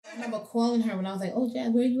I remember calling her when I was like, "Oh,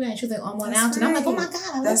 Jazz, where you at?" She was like, "I'm on out." And I'm like, "Oh my God,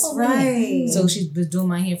 I love That's over right. here." So she's been doing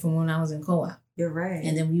my hair from when I was in co-op. You're right.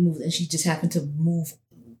 And then we moved, and she just happened to move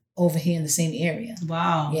over here in the same area.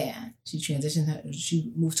 Wow. Yeah, she transitioned.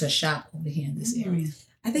 She moved to a shop over here in this area.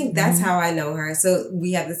 I think that's how I know her. So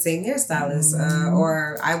we have the same hairstylist,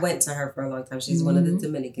 or I went to her for a long time. She's one of the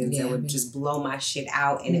Dominicans that would just blow my shit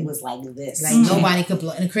out, and it was like this. Like nobody could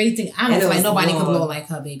blow. And the crazy thing, I don't feel like nobody could blow like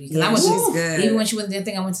her, baby. Because I was just good. Even when she wasn't there, I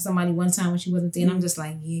think I went to somebody one time when she wasn't there, and I'm just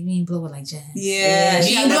like, yeah, you ain't blow it like Jazz. Yeah,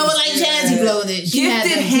 you ain't blow it like Jazz. You blowed it. She had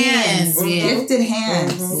Gifted the hands. Yeah. Gifted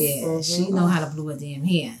hands. Yeah, she know how to blow a damn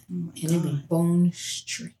hair, and it be bone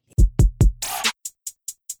straight.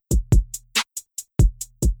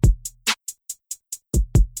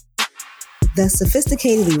 The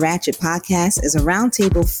Sophisticatedly Ratchet podcast is a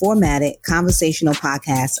roundtable formatted conversational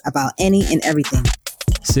podcast about any and everything.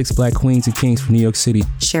 6 Black queens and kings from New York City,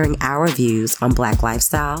 sharing our views on Black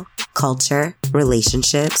lifestyle, culture,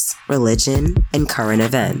 relationships, religion, and current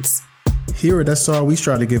events. Here at SR, we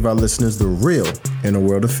try to give our listeners the real in a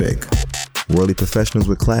world of fake. Worldly professionals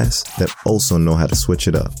with class that also know how to switch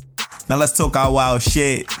it up. Now let's talk our wild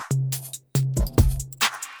shit.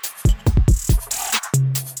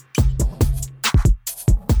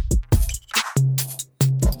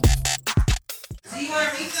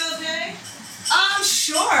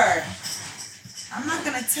 Sure. I'm not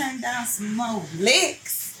gonna turn down some more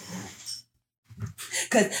licks.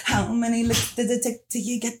 Cause how many licks does it take till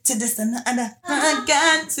you get to this and I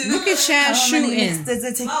got to. Look at Chad shooting. How many licks does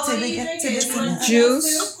it take till you get to this and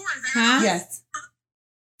Juice? Huh? Yes.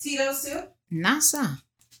 Tito's too? Nasa.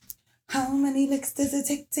 How many licks does it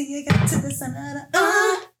take till you get to this and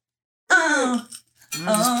I'll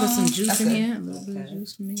just put some juice in here. A little bit of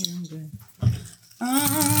juice for me. I'm good.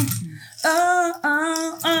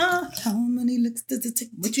 How many licks does it take?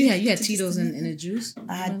 What you had? You had Tito's and the juice?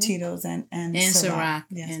 I had Tito's and Ciroc.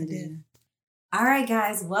 Yes, I did. All right,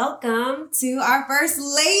 guys, welcome to our first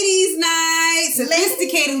Ladies' Night.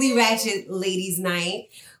 Sophisticatedly Ratchet Ladies' Night.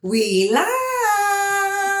 We live.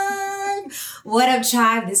 What up,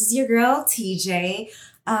 tribe? This is your girl, TJ.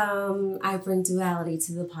 I bring duality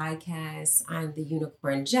to the podcast. I'm the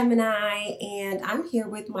Unicorn Gemini, and I'm here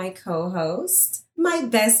with my co-host, my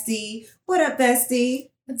bestie. What up,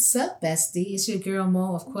 bestie? What's up, bestie? It's your girl,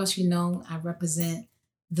 Mo. Of course, you know I represent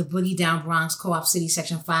the Boogie Down Bronx Co-op City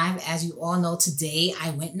Section 5. As you all know, today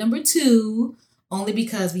I went number 2, only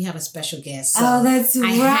because we have a special guest. So that's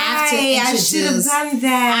right. I should have done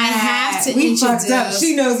that. I have to we introduce. Fucked up.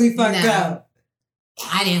 She knows we fucked up.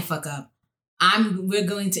 I didn't fuck up. We're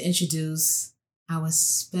going to introduce our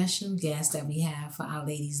special guest that we have for our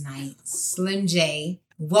ladies' night, Slim J.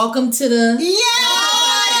 Welcome to the Welcome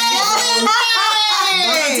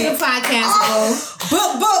to the podcast,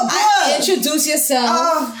 Introduce yourself.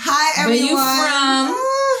 Oh, hi everyone. Where you from?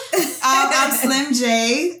 I'm Slim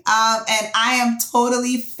J, and I am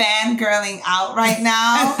totally fangirling out right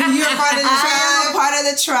now. You're part of the tribe. I'm part of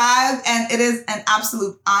the tribe, and it is an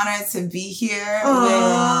absolute honor to be here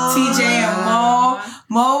with TJ and Mo.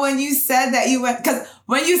 Mo, when you said that you went, because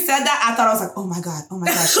when you said that, I thought I was like, oh my God.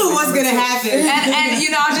 What's going to happen? And you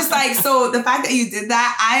know, I was just like, so the fact that you did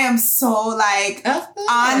that, I am so like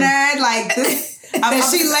honored, like this. That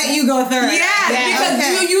she let you go third. Yeah,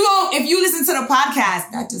 because you don't. If you listen to the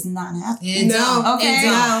podcast, that does not happen. No. Okay.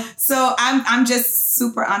 No. So I'm just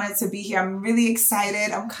super honored to be here. I'm really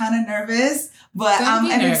excited. I'm kind of nervous, but I'm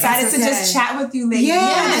excited to just chat with you ladies.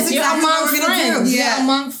 Yes, you're exactly among what we're gonna friends. do. You're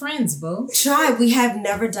among friends, boo. Tribe, we have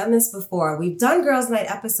never done this before. We've done Girls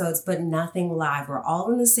Night episodes, but nothing live. We're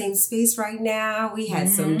all in the same space right now. We had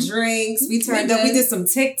some drinks. We turned up. We did some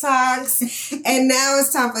TikToks. And now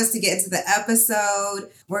it's time for us to get into the episode.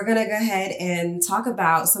 We're going to go ahead and talk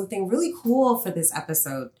about something really cool for this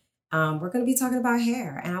episode. We're going to be talking about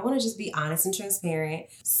hair. And I want to just be honest and transparent.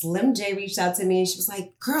 Slim J reached out to me and she was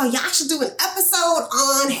like, girl, y'all should do an episode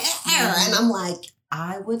on hair. And I'm like,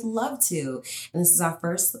 I would love to. And this is our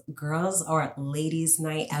first girls or ladies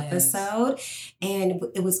night episode. And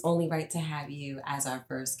it was only right to have you as our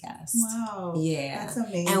first guest. Wow. Yeah. That's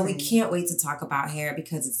amazing. And we can't wait to talk about hair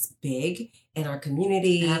because it's big in our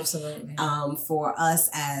community. Absolutely. For us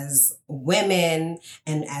as women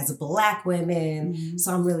and as Black women.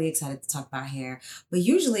 So I'm really excited to talk about hair. But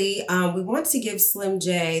usually we want to give Slim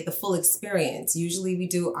J the full experience. Usually we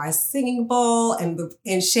do our singing bowl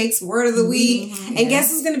and Shake's word of the week. And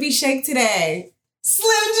guess who's going to be Shake today?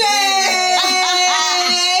 Slim J!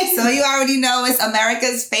 So you already know it's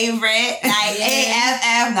America's favorite, like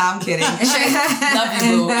AFF. No, I'm kidding. Love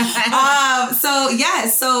you, boo.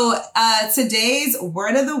 So today's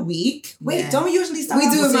word of the week. Wait, don't we usually start? We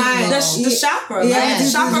do it mine. The chakra. Yeah, right?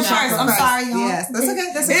 The chakra first. I'm sorry, y'all. Yes, that's okay.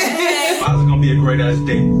 That's okay. It's gonna be a great ass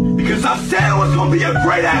day. Because I said it was gonna be a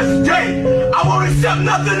great ass day. I won't accept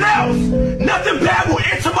nothing else. Nothing bad will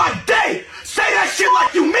enter my day. Say that shit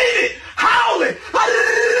like you mean it. Howl it.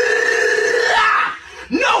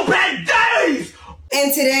 No bad days.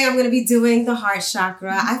 And today I'm going to be doing the heart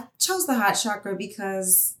chakra. I chose the heart chakra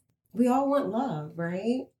because we all want love,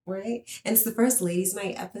 right? Right? And it's the first Ladies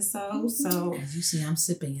Night episode. So as you see, I'm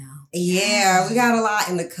sipping out. Yeah, we got a lot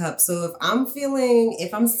in the cup. So if I'm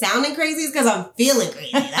sounding crazy, it's because I'm feeling crazy.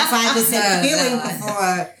 That's why I just said feeling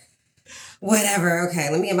before. Whatever. Okay,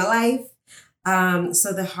 let me get my life.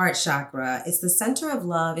 So the heart chakra, it's the center of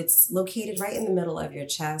love. It's located right in the middle of your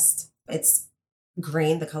chest. It's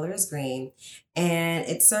green. The color is green. And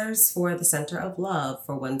it serves for the center of love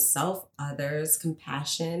for oneself, others,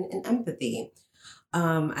 compassion, and empathy.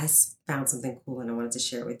 I found something cool and I wanted to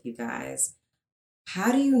share it with you guys. How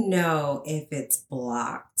do you know if it's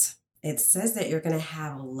blocked? It says that you're going to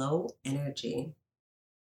have low energy.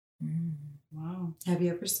 Wow. Have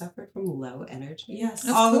you ever suffered from low energy? Yes.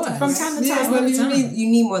 Of course. From time to Yeah, time. well, you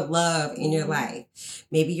need more love in your life.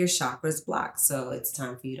 Maybe your chakra's blocked, so it's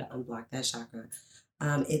time for you to unblock that chakra.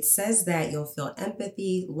 It says that you'll feel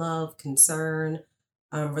empathy, love, concern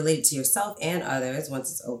related to yourself and others once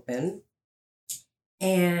it's open.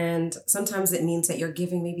 And sometimes it means that you're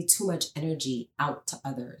giving maybe too much energy out to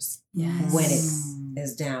others when it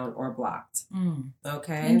is down or blocked.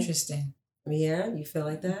 Okay? Interesting. Yeah, you feel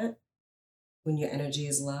like that? When your energy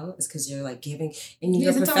is low, it's because you're like giving in your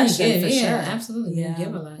it's profession give, for sure. Absolutely. Yeah. You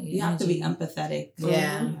give a lot. You have to be empathetic.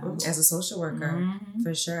 Yeah. As a social worker,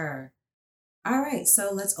 for sure. All right,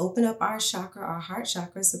 so let's open up our chakra, our heart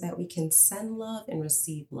chakra, so that we can send love and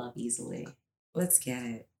receive love easily. Let's get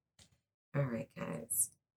it. All right,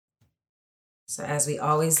 guys. So as we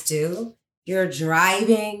always do, you're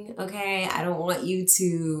driving, okay? I don't want you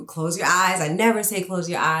to close your eyes. I never say close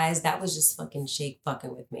your eyes. That was just fucking Shake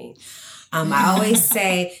fucking with me. I always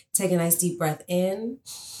say take a nice deep breath in.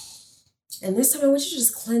 And this time I want you to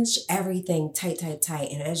just clench everything tight, tight,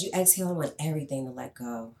 tight. And as you exhale, I want everything to let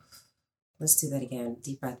go. Let's do that again.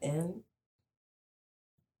 Deep breath in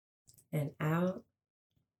and out.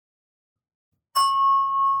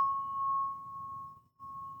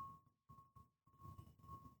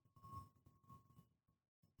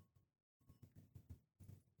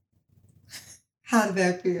 How did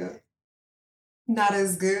that feel? Not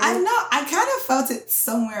as good? I know. I kind of felt it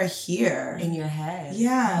somewhere here. In your head.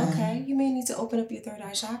 Yeah. Okay. You may need to open up your third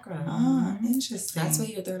eye chakra. Ah, interesting. That's where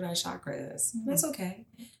your third eye chakra is. That's okay.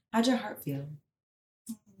 How'd your heart feel?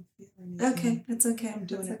 Okay, that's okay. I'm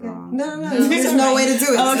doing it wrong. No. There's no way to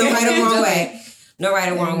do it. There's no right or wrong way. No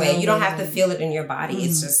right or wrong way. You don't have to way. feel it in your body.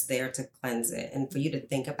 It's just there to cleanse it and for you to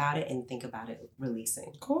think about it and think about it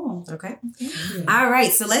releasing. Cool. Okay? All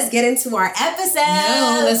right, so let's get into our episode.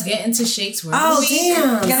 No, let's get into Shake's word. Oh,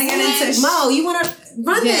 damn. Gonna get into Mo, you want to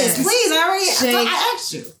run Yes. this, please? Shake. I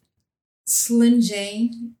asked you. Slim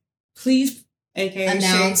J, please AKA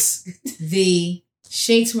announce the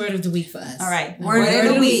Shake's word of the week for us. All right. Word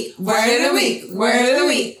of the week. Word of the week. Word of the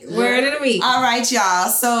week. Word of the week. All right, y'all.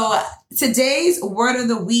 So today's word of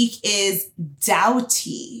the week is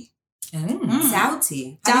doughty. Doughty. How do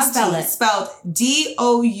you spell it? Spelled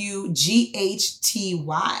D-O-U-G-H-T-Y.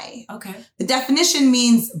 Okay. The definition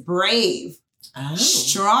means brave, Oh.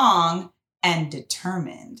 strong, and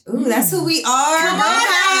determined. Ooh, that's who we are. Come on,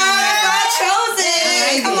 I chose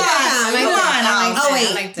it. Come on. Oh, wait.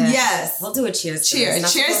 I like that. Yes. We'll do a cheers. to Cheers. this.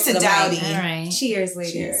 Not Cheers supposed to the Doughty. mic. All right. Cheers,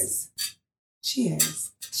 ladies.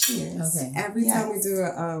 Cheers. Cheers. Okay. Every Yes. time we do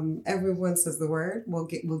everyone says the word, we'll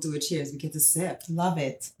do a cheers. We get to sip. Love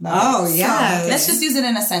it. Oh, So, yes. let's just use it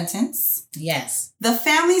in a sentence. Yes. The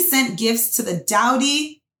family sent gifts to the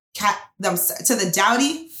Doughty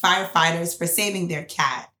firefighters for saving their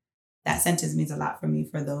cat. That sentence means a lot for me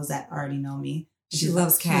for those that already know me. She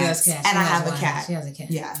loves She loves cats. cats. And She I has have a one. cat. She has a cat.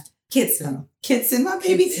 Yeah. Kitson. Kitson, my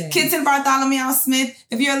baby. Kitson. Kitson Bartholomew Smith,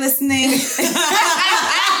 if you're listening.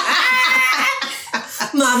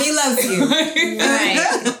 Mommy loves you. Right.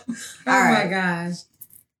 All Oh right. my gosh.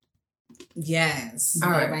 Yes.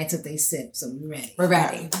 All right. Everybody took their sip, so we ready. We're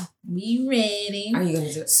ready. We ready. Are you going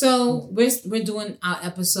to do it? So we're doing our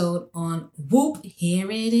episode on Whoop. Here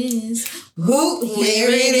it is. Whoop, here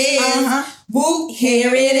it is. Uh-huh. Whoop,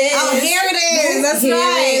 here it is. Oh, here it is. That's Here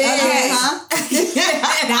right. it is. Okay.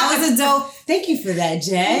 Uh-huh. That was a dope. Thank you for that,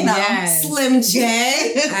 Jay. Yes. Slim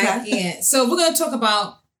J. Yeah. So we're going to talk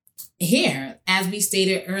about here, as we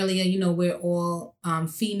stated earlier, we're all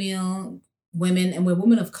female women, and we're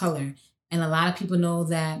women of color. And a lot of people know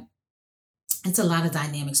that it's a lot of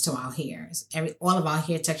dynamics to our hairs. All of our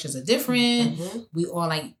hair textures are different. Mm-hmm. We all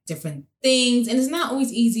like different things. And it's not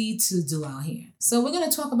always easy to do our hair. So we're going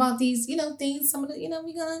to talk about these, things. Some of the, we're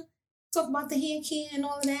going to talk about the hair care and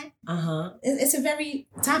all of that. Uh-huh. It's a very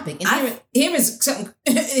topic. And hair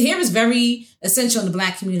is very essential in the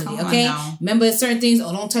Black community, okay? Remember certain things,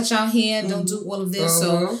 don't touch our hair, don't do all of this.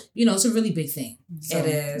 So, it's a really big thing. So, it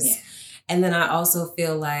is. Yeah. And then I also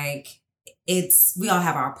feel like we all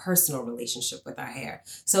have our personal relationship with our hair.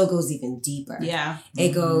 So it goes even deeper. Yeah.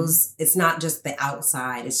 It's not just the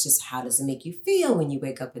outside. It's just how does it make you feel when you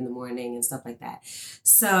wake up in the morning and stuff like that.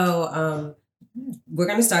 So we're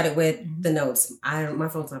going to start it with the notes. My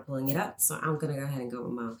phone's not pulling it up, so I'm going to go ahead and go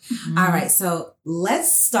with mine. Mm-hmm. All right. So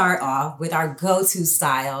let's start off with our go-to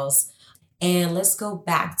styles. And let's go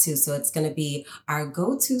back to, so it's going to be our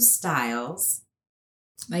go-to styles.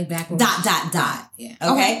 Like back when dot. Yeah.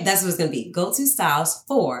 Okay. That's what it's going to be. Go-to styles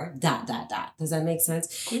for ... Does that make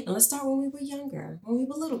sense? Cool. And let's start when we were younger, when we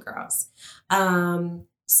were little girls.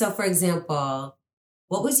 So for example,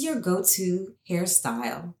 what was your go-to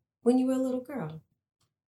hairstyle when you were a little girl?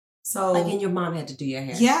 So like, and your mom had to do your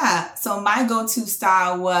hair. Yeah. So my go-to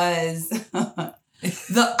style was I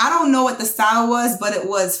don't know what the style was, but it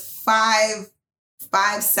was five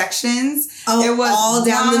sections. Oh, it was all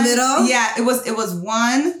down the middle? Yeah, it was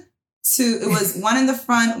one in the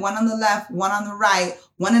front, one on the left, one on the right,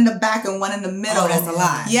 one in the back, and one in the middle. Oh, that's a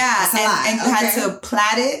lot. Yeah, and you had to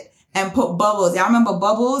plait it and put bubbles. Y'all remember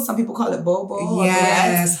bubbles? Some people call it bobo.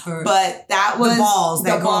 Yes. But that was the balls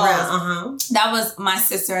that go around. That was my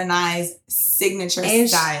sister and I's signature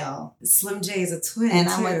style. Slim J is a twin. And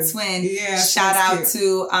too. I'm a twin. Yeah. Shout out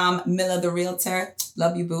to Milla the realtor.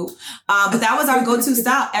 Love you, boo. But that was our go-to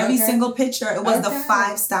style. Every single picture, it was the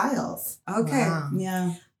 5 styles. Okay. Wow.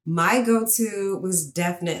 Yeah. My go-to was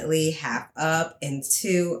definitely half up and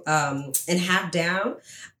 2 and half down.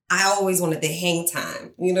 I always wanted the hang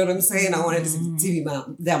time. You know what I'm saying? I wanted to be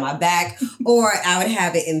down my back. Or I would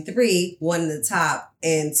have it in 3, 1 in the top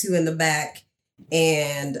and 2 in the back.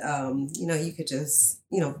 And, you could just,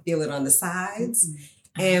 feel it on the sides. Mm-hmm.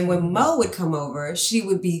 And when Mo would come over, she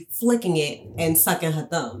would be flicking it and sucking her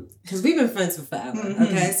thumb. Because we've been friends for forever,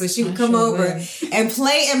 okay? So she would come over and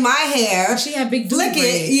play in my hair. She had big doodle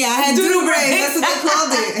braids. Yeah, I had doodle braids. That's what they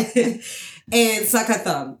called it. And suck her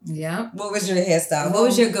thumb. Yeah. What was your hairstyle? What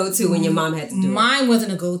was your go-to when your mom had to do it? Mine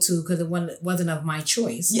wasn't a go-to because it wasn't of my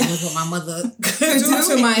choice. Yeah. It was what my mother could do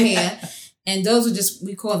to my hair. And those are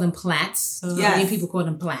we call them plaits. Many people call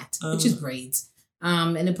them plait, which is braids.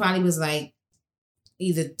 And it probably was like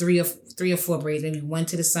either 3 or 4 braids, maybe 1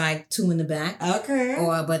 to the side, 2 in the back. Okay.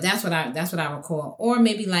 But that's what I recall. Or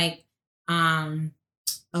maybe like a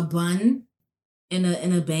bun in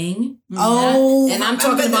a bang. Oh, and I'm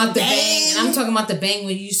talking about the bang. And I'm talking about the bang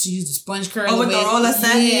when you used to use the sponge curl. Oh, with the roller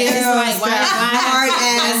set. Yeah, it's like why hard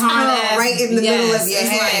ass right in the middle of your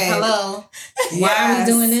head. Like, hello, why are we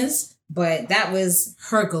doing this? But that was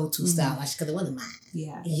her go-to style, because it wasn't mine.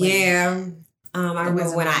 Yeah. Yeah. I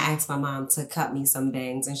remember when I asked my mom to cut me some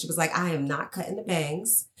bangs, and she was like, I am not cutting the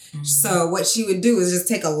bangs. Mm-hmm. So what she would do is just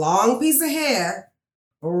take a long piece of hair,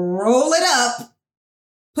 roll it up,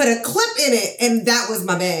 put a clip in it, and that was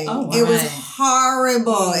my bang. Oh, wow. It was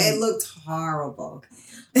horrible. It looked horrible.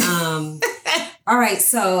 All right.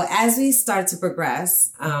 So as we start to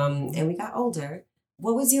progress, and we got older,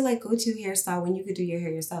 what was your go-to hairstyle when you could do your hair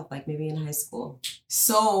yourself? Like maybe in high school?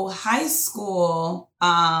 So high school,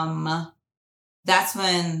 that's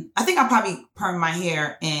when I think I probably permed my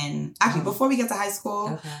hair before we get to high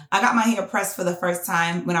school. Okay. I got my hair pressed for the first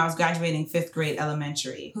time when I was graduating 5th grade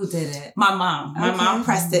elementary. Who did it? My mom. My mom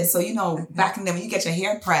pressed it. So, back in the day when you get your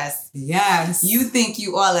hair pressed, yes, you think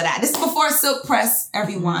you all of that. This is before silk press,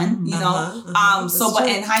 everyone, but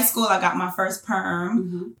in high school, I got my first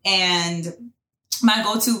perm and my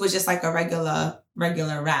go-to was just like a regular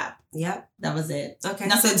wrap. Yep. That was it. Okay.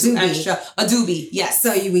 Nothing too extra. A doobie, yes.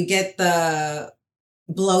 So you would get the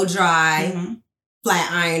blow dry,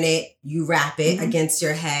 flat iron it, you wrap it against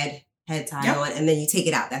your head tie on, and then you take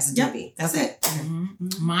it out. That's a doobie. That's it.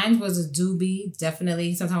 Mm-hmm. Mine was a doobie,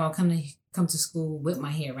 definitely. Sometimes I'll come to school with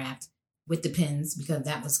my hair wrapped with the pins because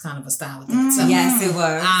that was kind of a style within itself. Yes, it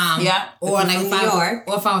was. Or like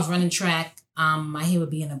if I was running track, my hair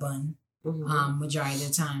would be in a bun. Mm-hmm. Majority of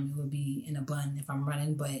the time it would be in a bun if I'm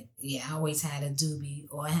running, but I always had a doobie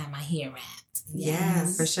or I had my hair wrapped.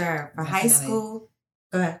 Yes, for sure. For high school,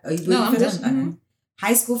 go ahead. I'm done.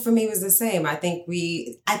 high school for me was the same. I think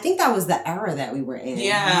that was the era that we were in.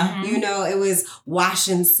 Yeah. You know, it was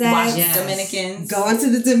washing sets. Dominicans. Going to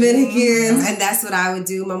the Dominicans. And that's what I would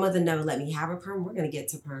do. My mother never let me have a perm. We're going to get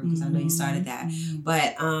to perm because I know you started that.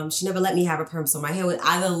 But she never let me have a perm. So my hair would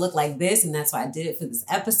either look like this, and that's why I did it for this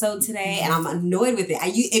episode today. And I'm annoyed with it.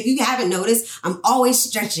 If you haven't noticed, I'm always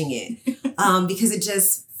stretching it because it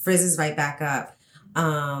just frizzes right back up.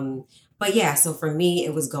 But yeah, so for me,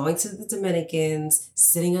 it was going to the Dominicans,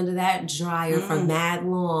 sitting under that dryer for mad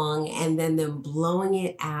long, and then them blowing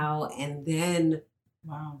it out, and then,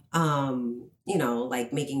 you know,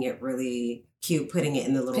 like making it really cute, putting it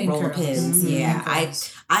in the little roller pins. Yeah,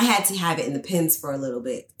 I had to have it in the pins for a little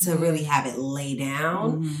bit to really have it lay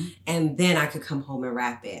down, and then I could come home and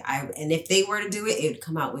wrap it. And if they were to do it, it would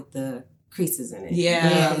come out with the creases in it. Yeah,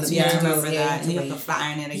 I remember that. You have to flat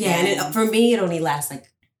iron it again. Yeah, and for me, it only lasts like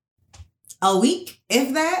a week,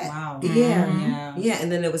 if that. Wow. Yeah,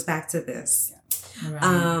 and then it was back to this. Yeah.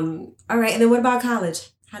 All right, and then what about college?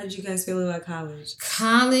 How did you guys feel about college?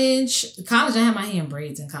 College, I had my hair in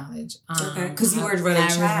braids in college. Okay, because you were running track. I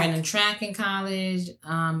was running track in college.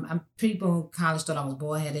 People in college thought I was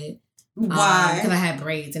bald-headed. Why? Because I had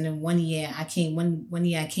braids, and then one year I came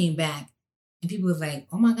back. And people was like,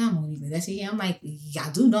 "Oh my God, Monique, that's your hair." I'm like, "Yeah,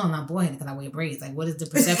 I do know I'm not bald-headed because I wear braids. Like, what is the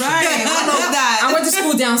perception?" Right, I know that. I went to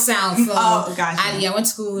school down south. So gotcha. I went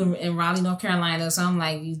to school in Raleigh, North Carolina. So I'm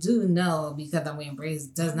like, you do know because I'm wearing braids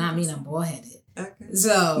does not mean I'm bald-headed. Okay.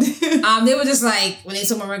 So they were just like, when they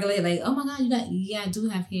saw my regular hair, like, "Oh my God, I do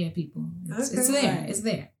have hair, people. It's there. It's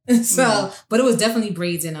there." So, but it was definitely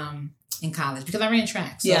braids in college because I ran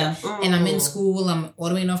track. So, and I'm in school. I'm all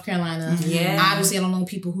the way in North Carolina. Yeah. Obviously, I don't know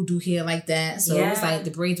people who do hair like that. So it was like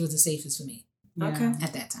the braids was the safest for me. Okay.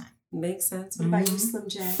 At that time. Makes sense. What about you, Slim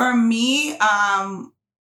J? For me,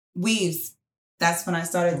 weaves. That's when I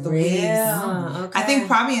started the weaves. Okay. I think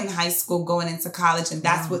probably in high school going into college, and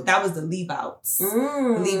that was the leave outs.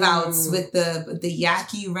 Leave outs with the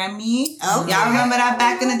Yaki Remy. Y'all remember that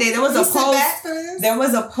back in the day? There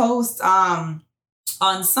was a post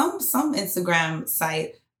on some Instagram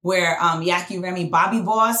site where Yaki Remy, Bobby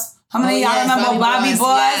Boss. How many of y'all remember Bobby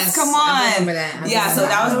Boss? Yes. Come on. I remember that. So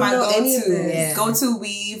that was my go-to. Go-to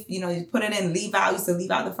weave. You know, you put it in leave out. I used to leave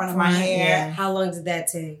out the front of my hair. Yeah. How long did that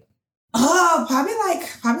take? Oh, probably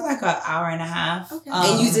like an hour and a half. Okay.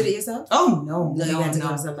 And you did it yourself? Oh, no. No, you had to go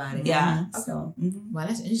to somebody. Yeah. Okay. So, well,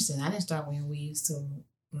 that's interesting. I didn't start wearing weaves till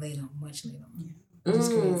later, much later on. It's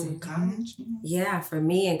crazy. College? Yeah, for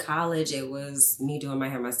me in college, it was me doing my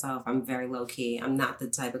hair myself. I'm very low key. I'm not the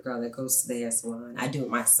type of girl that goes to the hair salon. I do it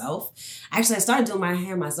myself. Actually, I started doing my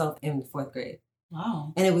hair myself in 4th grade.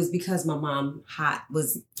 Wow. And it was because my mom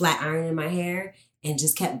was flat ironing my hair and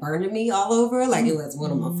just kept burning me all over. Like it was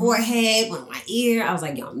one on my forehead, one on my ear. I was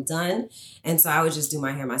like, yo, I'm done. And so I would just do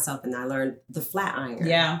my hair myself, and I learned the flat iron.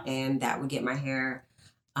 Yeah. And that would get my hair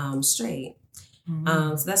straight.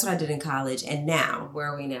 So that's what I did in college. And now, where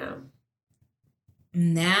are we now?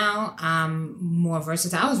 Now I'm more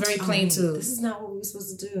versatile. I was very plain too. This is not what we're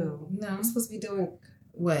supposed to do. No. We're supposed to be doing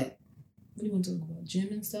what? What do you want to talk about? Gym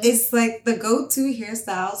and stuff? It's like the go-to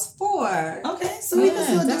hairstyles for. Okay, so we can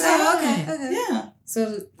still do that. Okay. Yeah.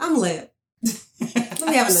 So I'm lit. Let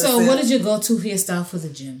me have a So what is your go-to hairstyle for the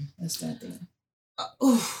gym? Let's start there.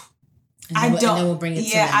 And then we'll bring it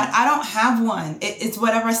to I don't have one. It's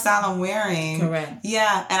whatever style I'm wearing. Correct.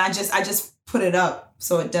 Yeah, and I just put it up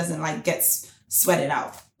so it doesn't like get sweated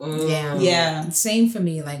out. Yeah. Same for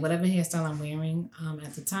me. Like whatever hairstyle I'm wearing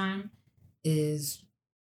at the time is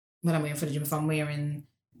what I'm wearing for the gym. If I'm wearing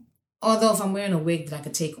a wig that I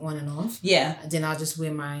could take on and off, then I'll just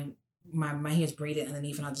wear my hair's braided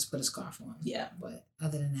underneath and I'll just put a scarf on. Yeah. But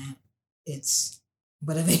other than that, it's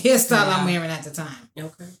whatever hairstyle I'm wearing at the time.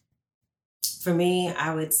 Okay. For me,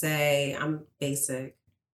 I would say I'm basic.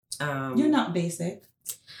 You're not basic.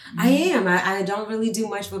 I am. I don't really do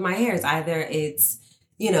much with my hair. It's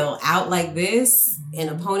out like this in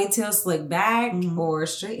a ponytail, slick back, or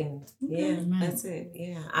straightened. Yeah, that's it.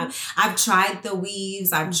 Yeah. I've tried the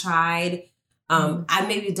weaves. I've tried, I've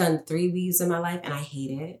maybe done 3 weaves in my life and I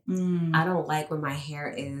hate it. I don't like when my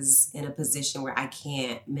hair is in a position where I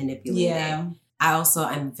can't manipulate it.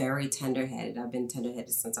 I'm very tender-headed. I've been tender-headed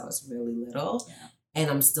since I was really little. Yeah. And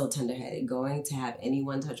I'm still tender-headed. Going to have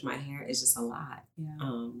anyone touch my hair is just a lot.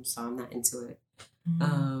 Yeah. So I'm not into it.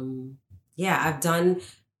 I've done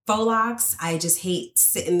faux locks. I just hate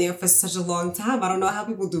sitting there for such a long time. I don't know how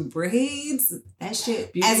people do braids. That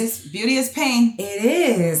shit. Beauty is pain. It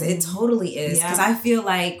is. It totally is. Because I feel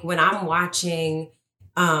like when I'm watching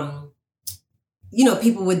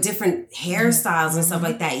people with different hairstyles and stuff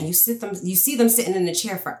like that. And you see them sitting in the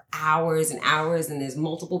chair for hours and hours, and there's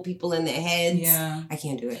multiple people in their heads. Yeah. I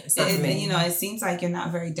can't do it. It's not for me. It seems like you're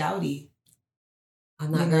not very dowdy.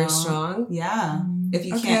 I'm not very strong. Yeah. If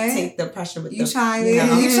you can't take the pressure with you trying it.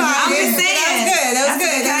 I'm just saying. That was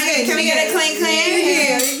good. Can we get a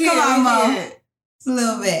clean? Come on, Mom. A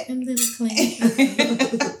little bit. A little clean.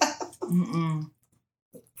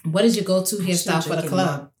 What is your go-to hairstyle for the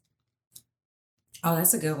club? Oh,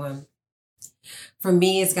 that's a good one. For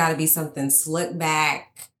me, it's got to be something slick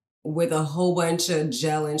back with a whole bunch of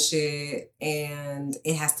gel and shit, and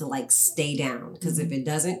it has to like stay down, because if it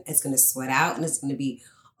doesn't, it's going to sweat out and it's going to be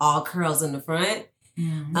all curls in the front.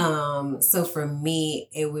 So for me,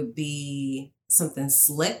 it would be something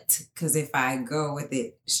slicked, because if I go with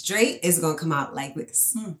it straight, it's going to come out like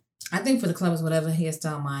this. I think for the club is whatever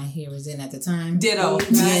hairstyle my hair is in at the time. Ditto.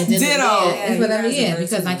 Yeah, ditto. Yeah, It's whatever. Yeah,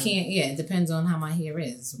 because I can't. Yeah, it depends on how my hair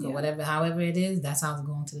is. So however it is, that's how it's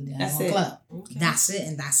going to the club. Okay. That's it,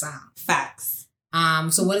 and that's all. Facts.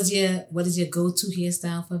 So what is your go-to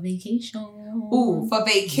hairstyle for vacation? Ooh, for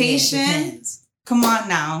vacation. Yeah, come on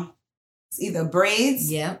now. It's either braids.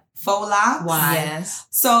 Yep. Faux locks. Why? Yes.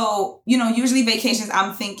 So usually vacations,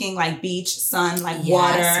 I'm thinking like beach, sun, like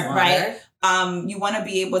water, right? You want to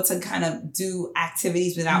be able to kind of do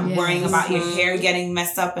activities without worrying about your hair getting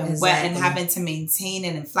messed up and wet and having to maintain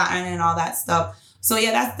it and flatten it and all that stuff. So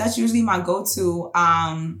yeah, that's usually my go-to.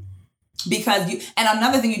 Because and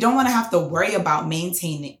another thing, you don't want to have to worry about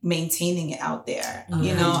maintaining it out there.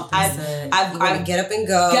 I've get up and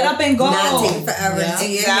go. Not taking forever to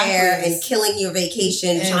do your hair and killing your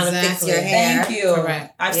vacation trying to fix your hair. Thank you.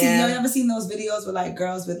 Correct. I've seen. You ever seen those videos with like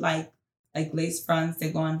girls with like lace fronts?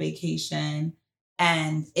 They go on vacation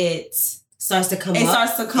and it starts to come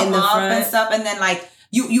up and stuff, and then like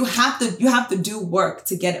you have to do work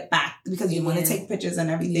to get it back, because you want to take pictures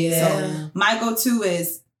and everything. Yeah. So my go-to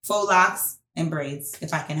is faux locks and braids,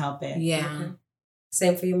 if I can help it. Yeah. Okay.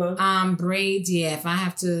 Same for you, Mom? Braids, yeah. If I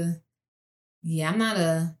have to, I'm not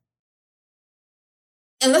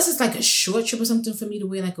unless it's like a short trip or something for me to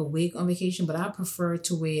wear like a wig on vacation, but I prefer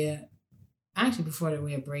to wear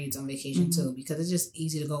braids on vacation too, because it's just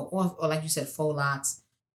easy to go off, or like you said, faux locks.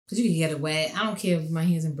 Because you can get it wet. I don't care if my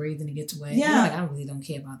hair's in braids and it gets wet. Yeah. I really don't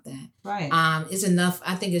care about that. Right. It's enough.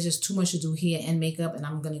 I think it's just too much to do hair and makeup, and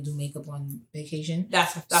I'm going to do makeup on vacation.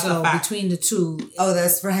 That's so a fact. Between the two. Oh,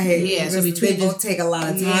 that's right. Yeah. So between they both take a lot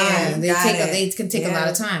of time. Yeah, they can take a lot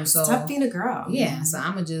of time. So it's tough being a girl. Yeah. So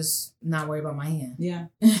I'm going to just not worry about my hair. Yeah.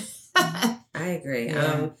 I agree.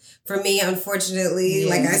 Yeah. For me, unfortunately,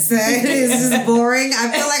 like I said, it's just boring.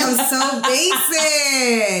 I feel like I'm so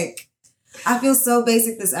basic. I feel so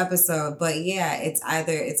basic this episode, but yeah, it's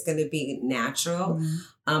going to be natural.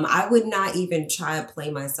 I would not even try to play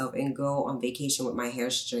myself and go on vacation with my hair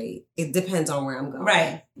straight. It depends on where I'm going.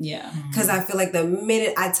 Right. Yeah. Because I feel like the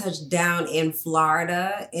minute I touch down in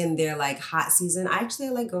Florida in their like hot season, I actually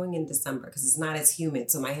like going in December because it's not as humid,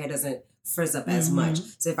 so my hair doesn't frizz up as much.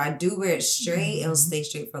 So if I do wear it straight, it'll stay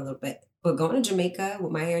straight for a little bit. But going to Jamaica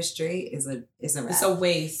with my hair straight is a wrap. It's a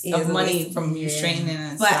waste of money from you straightening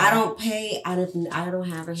and but stuff. I don't pay. I don't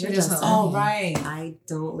have a hairdresser. Oh, right. I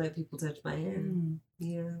don't let people touch my hair.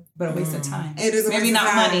 Yeah, but a waste of time. It is maybe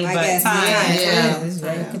not money, but time. Yeah,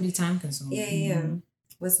 it can be time consuming. Yeah.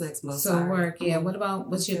 What's next, Mo? So work. Yeah.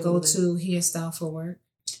 What's your go-to hairstyle for work?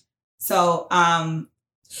 So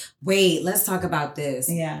wait, let's talk about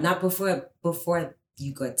this. Yeah. Not before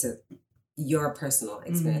you go to your personal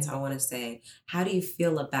experience. I want to say, how do you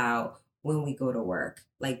feel about when we go to work?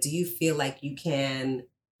 Like, do you feel like you can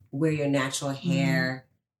wear your natural hair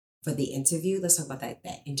for the interview? Let's talk about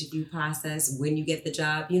that interview process when you get the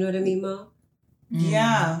job. You know what I mean, Mo?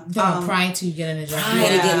 Yeah. Prior to getting a job. Prior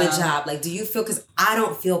to getting a job. Like, do you feel, because I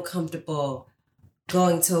don't feel comfortable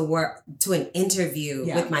going to work to an interview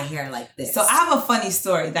with my hair like this. So I have a funny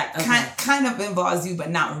story that kind of involves you, but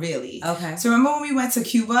not really. Okay. So remember when we went to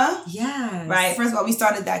Cuba? Yeah. Right. First of all, we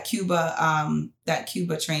started that Cuba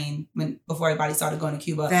train before everybody started going to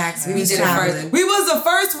Cuba. Facts. We did it first. We was the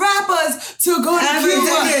first rappers to go to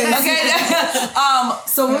Cuba. Okay.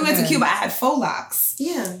 So when we went to Cuba, I had faux locks.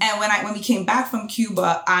 Yeah. And when we came back from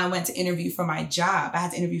Cuba, I went to interview for my job. I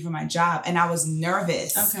had to interview for my job, and I was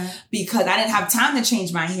nervous. Okay. Because I didn't have time to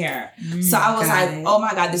change my hair. So I was like, oh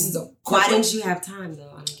my God, this is a Why didn't you have time though?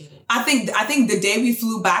 I don't get it. I think the day we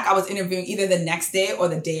flew back, I was interviewing either the next day or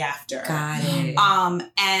the day after. Got it. And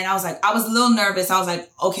I was a little nervous. I was like,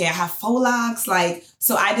 okay, I have faux locks.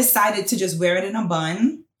 So I decided to just wear it in a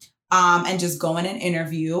bun. And just go in an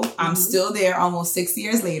interview. I'm still there almost 6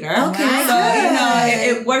 years later. Okay. So,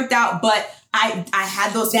 it worked out. But I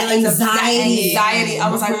had those that feelings anxiety. of that anxiety.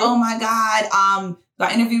 I was like, oh my God.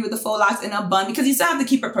 Got interviewed with the faux locks in a bun because you still have to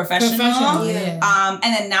keep it professional. Yeah.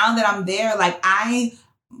 And then now that I'm there, like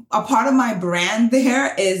a part of my brand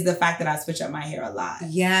there is the fact that I switch up my hair a lot.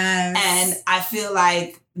 Yes. And I feel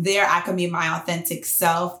like there I can be my authentic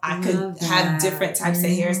self. I could have different types of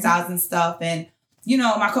hairstyles and stuff. And, you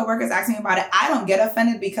know, my coworkers ask me about it. I don't get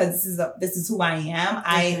offended because this is who I am.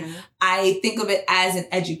 I think of it as an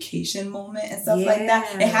education moment and stuff like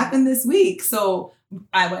that. It happened this week. So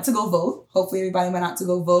I went to go vote. Hopefully everybody went out to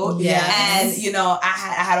go vote. Yes. And, you know, I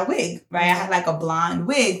had a wig, right? I had like a blonde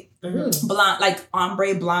wig. Blonde, like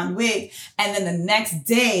ombre blonde wig. And then the next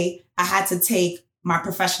day I had to take my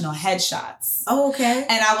professional headshots. Oh, okay.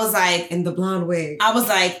 And I was like, in the blonde wig. I was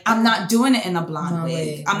like, I'm not doing it in a blonde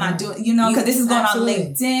wig. I'm not doing, you know, because this is going on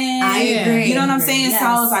LinkedIn. I agree. You know what I'm saying? Yes. So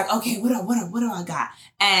I was like, okay, what do I got?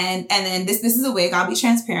 And then this is a wig. I'll be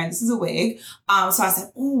transparent. This is a wig. So I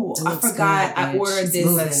said, ooh, I forgot. I ordered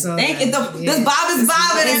this. Thank you. This bob is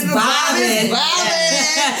bobbing. This bob is bobbing.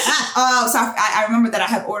 So I remember that I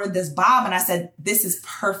had ordered this bob, and I said, this is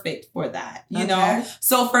perfect for that. You know.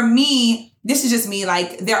 So for me, this is just me.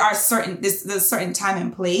 Like there's a certain time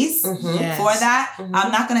and place for that.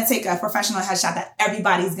 I'm not gonna take a professional headshot that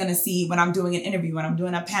everybody's gonna see when I'm doing an interview, when I'm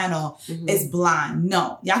doing a panel. It's blonde.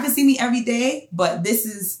 No, y'all can see me every day, but this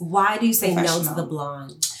is. Why do you say no to the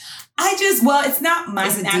blonde? It's not my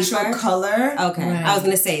natural color. Okay. Right. I was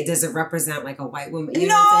going to say, does it represent like a white woman? You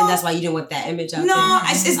know what I'm saying? That's why you didn't want that image up there? No,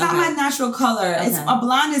 it's not my natural color. Okay. It's a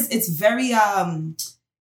blonde it's very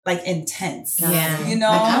like intense. Yeah. You know?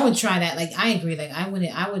 Like I would try that. Like I agree. Like I would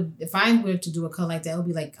if I were to do a color like that, it would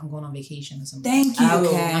be like I'm going on vacation or something. Thank you.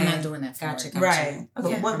 Okay. I'm not doing that for Gotcha. Right.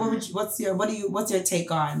 Okay. What's your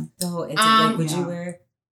take on the whole interview? Would you wear?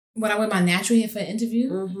 When I wear my natural hair for an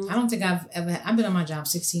interview, I don't think I've been on my job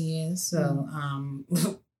 16 years. So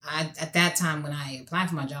at that time when I applied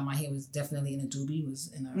for my job, my hair was definitely in a doobie,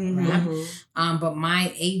 was in a wrap. But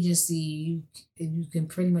my agency, you can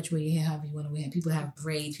pretty much wear your hair however you want to wear it. People have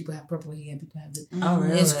braids, people have purple hair, people have this. Oh,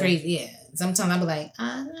 really? It's crazy, yeah. Sometimes I'll be like,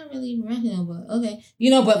 I'm not really regular, but okay.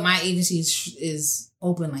 You know, but my agency is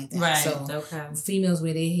open like that. Right. So females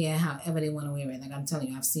wear their hair however they want to wear it. Like I'm telling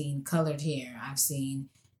you, I've seen colored hair, I've seen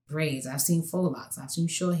braids, I've seen faux locks, I've seen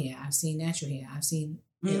short hair, I've seen natural hair, I've seen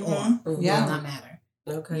it all. It does not matter.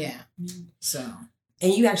 Okay. Yeah. So.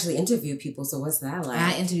 And you actually interview people, so what's that like?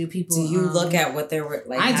 I interview people. Do you look at what they're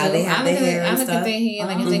like? I how do. They have their hair I look stuff? at their hair.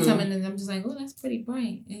 Like if they come in and I'm just like, oh, that's pretty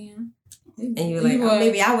bright. Yeah. And you're like, oh,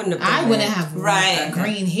 maybe I wouldn't have. I wouldn't have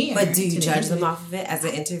green hair. But do you judge them off of it as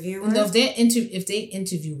an interviewer? No, if they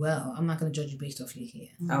interview well, I'm not going to judge you based off your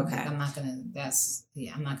hair. Okay. Like, I'm not going to.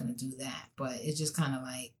 I'm not going to do that. But it's just kind of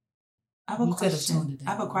like. I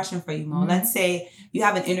have a question for you, Mo. Let's say you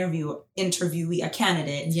have an interviewee, a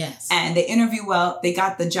candidate. Yes. And they interview well, they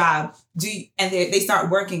got the job. They start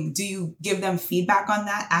working. Do you give them feedback on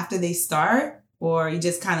that after they start? Or you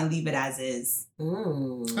just kind of leave it as is?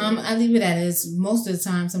 I leave it as is. Most of the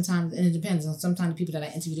time, sometimes, and it depends on sometimes the people that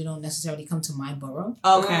I interview, they don't necessarily come to my borough.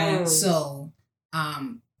 Okay. So,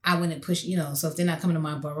 I wouldn't push, so if they're not coming to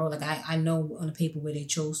my borough, like I know on the paper where they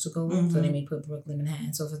chose to go, so they may put Brooklyn,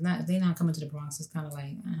 Manhattan. So if they're not coming to the Bronx, it's kind of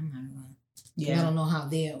like, I'm not going. Yeah. I don't know how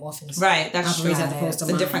their office that's operates as opposed to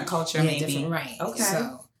mine. It's a different culture, maybe. Different, right. Okay.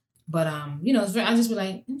 So, but, I just be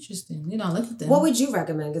like, interesting. Look at them. What would you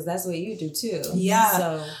recommend? Because that's what you do too.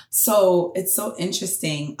 Yeah. So it's so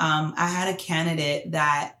interesting. I had a candidate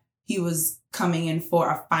that he was coming in for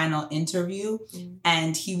a final interview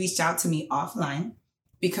and he reached out to me offline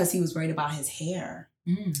because he was worried about his hair.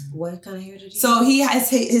 What kind of hair did he So he has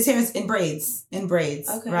his hair is in braids,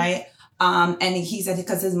 right? And he said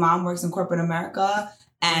because his mom works in corporate America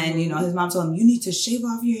and, his mom told him, you need to shave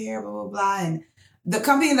off your hair, blah, blah, blah. And the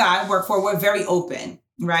company that I work for, we're very open,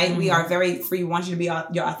 right? We are very free. We want you to be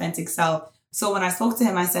your authentic self. So when I spoke to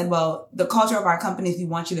him, I said, well, the culture of our company is we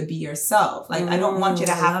want you to be yourself. Like, I don't want you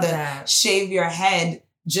to have to shave your head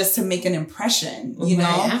just to make an impression, you know?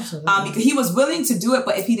 Absolutely. Because he was willing to do it,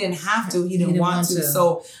 but if he didn't have to, he didn't want to.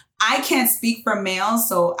 So I can't speak for males.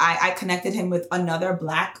 So I connected him with another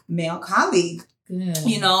Black male colleague. Good.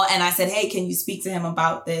 And I said, hey, can you speak to him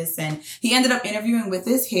about this? And he ended up interviewing with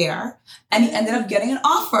his hair and he ended up getting an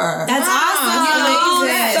offer. That's awesome.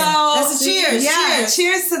 That's a cheers. Yeah,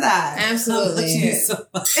 cheers to that. Absolutely. Cheers so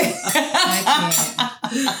much.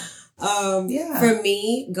 For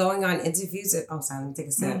me, going on interviews, let me take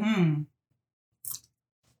a sip.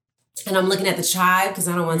 And I'm looking at the tribe because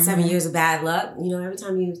I don't want 7 years of bad luck. Every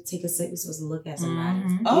time you take a sip, you're supposed to look at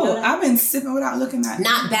somebody. I've been sipping without looking at.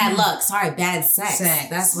 Not bad luck. Sorry, bad sex.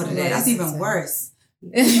 That's what it is. That's even worse.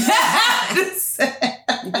 You've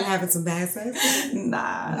been having some bad sex?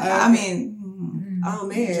 Nah. I mean... Oh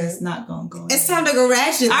man, just not gonna go. It's time to go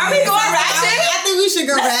ratchet. Are we going ratchet? I think we should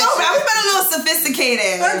go ratchet. We've been a little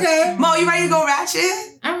sophisticated. Okay, Mo, you ready to go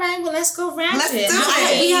ratchet? All right, well let's go ratchet. Let's do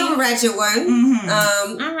it. We have a ratchet one.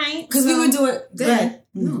 Mm-hmm. All right, because we were doing. Go ahead.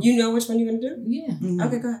 No. You know which one you're gonna do? Yeah. Mm-hmm.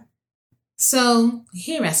 Okay, go ahead. So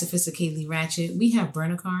here at Sophisticatedly Ratchet, we have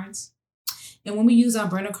burner cards, and when we use our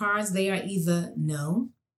burner cards, they are either no,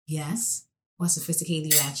 yes, or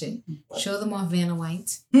Sophisticatedly Ratchet. Show them off, Vanna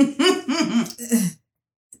White.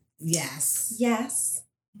 Yes. Yes.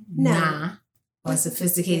 Nah. Or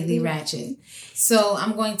Sophisticatedly Ratchet. So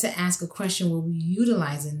I'm going to ask a question. We'll be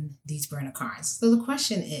utilizing these burner cards. So the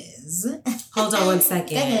question is... Hold on 1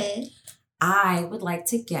 second. Go ahead. I would like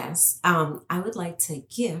to guess. I would like to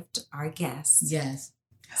gift our guest. Yes.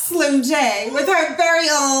 Slim J with her very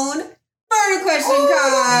own burner question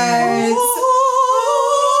cards.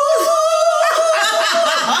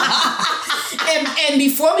 And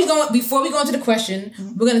before we go into the question,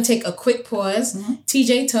 we're gonna take a quick pause.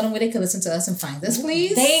 TJ, tell them where they can listen to us and find us,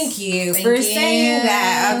 please. Thank you for saying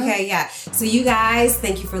that. Okay, yeah. So you guys,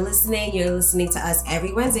 thank you for listening. You're listening to us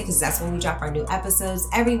every Wednesday because that's when we drop our new episodes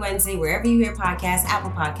every Wednesday, wherever you hear podcasts,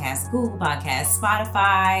 Apple Podcasts, Google Podcasts,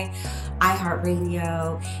 Spotify,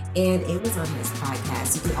 iHeartRadio, and Amazon has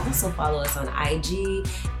podcasts. You can also follow us on IG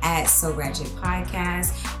at So Ratchet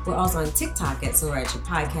Podcast. We're also on TikTok at So Ratchet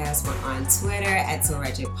Podcast. We're on Twitter at So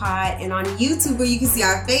Ratchet Pod, and on YouTube where you can see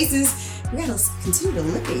our faces. We gotta continue to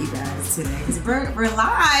look at you guys today because we're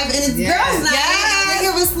live and it's girls' night. We're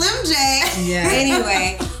here with Slim J. Yeah.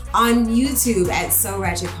 Anyway, on YouTube at So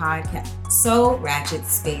Ratchet Podcast, So Ratchet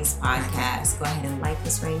Space Podcast. Go ahead and like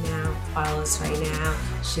us right now, follow us right now,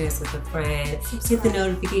 share us with a friend, hit the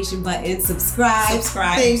notification button, subscribe.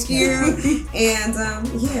 Thank you. And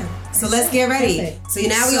yeah. So let's get ready. Perfect. So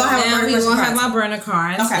now we all have my burner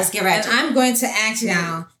cards. Okay, let's get ready. And I'm going to ask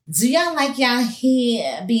y'all, do y'all like y'all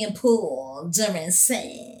hair being pulled during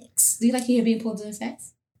sex? Do you like your hair being pulled during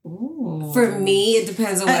sex? Ooh. For me, it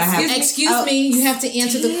depends on what I have. Excuse me, you have to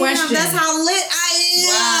answer the question. That's how lit I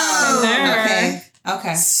am. Wow.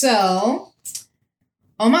 Okay. So,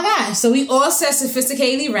 oh my gosh. So we all said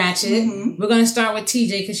Sophisticatedly Ratchet. We're going to start with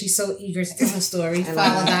TJ because she's so eager to tell her story.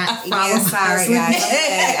 Follow that. Sorry, guys.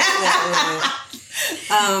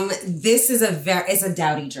 This is it's a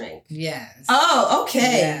dowdy drink. Yes. Oh,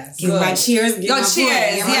 okay. Yes. Give my cheers. Go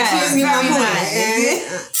cheers. Yes.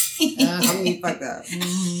 I'm gonna be fucked up.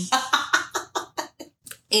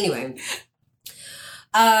 Anyway.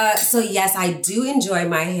 So yes, I do enjoy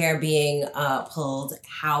my hair being pulled.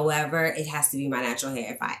 However, it has to be my natural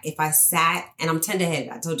hair. If I sat, and I'm tender-headed,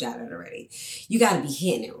 I told y'all that already. You got to be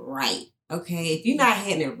hitting it right. Okay, if you're not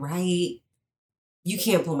hitting it right, you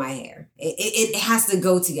can't pull my hair. It has to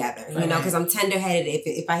go together, you know, because I'm tender-headed.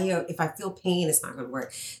 If I feel pain, it's not going to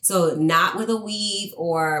work. So not with a weave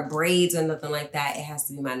or braids or nothing like that. It has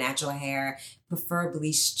to be my natural hair,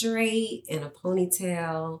 preferably straight in a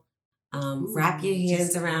ponytail. Wrap your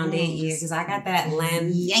hands around it, because I got that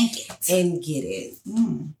length. Yank it and get it.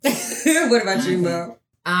 What about you, Mo?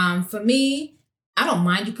 For me, I don't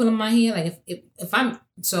mind you pulling my hair. Like if I'm,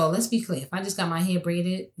 so let's be clear. If I just got my hair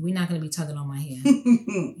braided, we're not going to be tugging on my hair.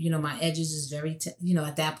 You know, my edges is very,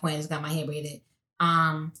 at that point, it's got my hair braided.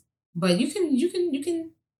 But you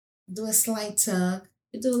can do a slight tug.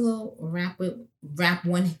 You do a little wrap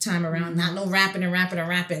one time around. Not no wrapping,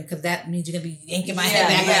 because that means you're gonna be yanking my head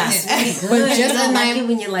back. Yeah. But just like it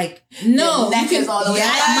when you're like, no, neck is all the way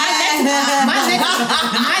back.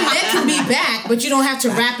 My neck can be back, but you don't have to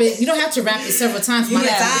wrap it. You don't have to wrap it several times.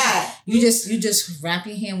 You just wrap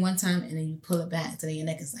your hand one time and then you pull it back. So then your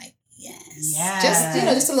neck is like, yes.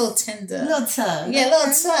 Just a little tender. Little tug. Yeah, a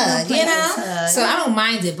little tug, tug. So I don't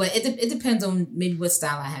mind it, but it depends on maybe what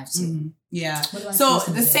style I have too. Mm-hmm. Yeah. So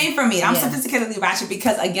the same for me. I'm sophisticatedly ratchet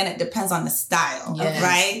because, again, it depends on the style,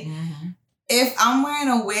 right? Mm-hmm. If I'm wearing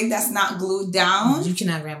a wig that's not glued down, you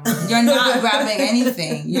cannot grab one. You're not grabbing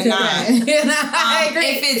anything. You're not. I agree.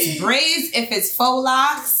 If it's braids, if it's faux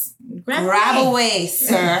locks, grab away,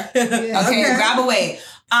 sir. Okay, grab away.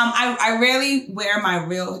 I rarely wear my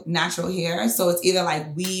real natural hair, so it's either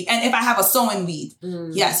like weave, and if I have a sewing weave,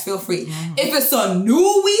 yes, feel free. If it's a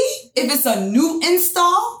new weave, if it's a new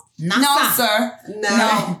install, no, sir.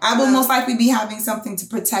 No. I will most likely be having something to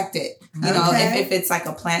protect it. You know, if it's like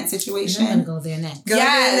a plant situation. I'm gonna go there next.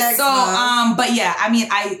 Yeah. So, but yeah, I mean,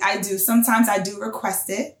 I do. Sometimes I do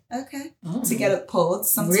request it. Okay. To get it pulled.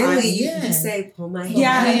 Sometimes. Really? You say pull my hair?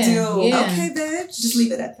 Yeah, I do. Yeah. Okay, bitch. Just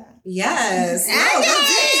leave it at that. Yes.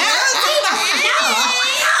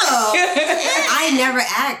 I never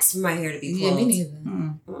asked for my hair to be pulled. Yeah, me neither.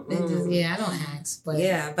 I don't ask. But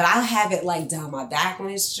but I'll have it like down my back when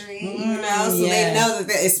it's straight, so they know that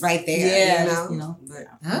it's right there.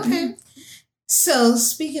 Okay. So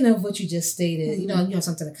speaking of what you just stated, you have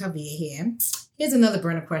something to cover your hair. Here's another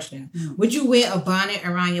burner question. Would you wear a bonnet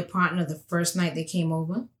around your partner the first night they came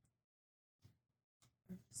over?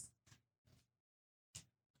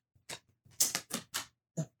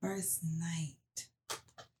 The first night.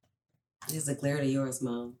 There's a glare to yours,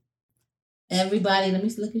 Mom. Everybody, let me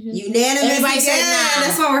look at you. Unanimous. Everybody said nah.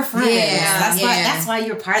 That's why we're friends. Yeah, That's why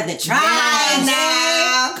you're part of the tribe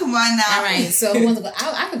now. Come on now. All right, so who wants to go?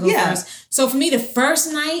 I could go first. So for me, the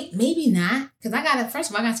first night, maybe not, because I got to. First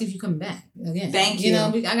of all, I got to see if you come back again. Thank you.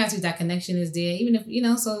 I got to see if that connection is there, even if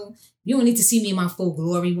so. You don't need to see me in my full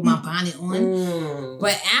glory with my bonnet on.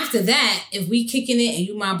 But after that, if we kicking it and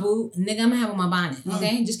you my boo, nigga, I'm gonna have on my bonnet.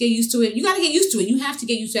 Okay, just get used to it. You gotta get used to it. You have to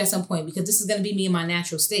get used to it at some point because this is gonna be me in my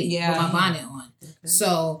natural state with my bonnet on. Okay.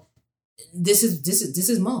 So this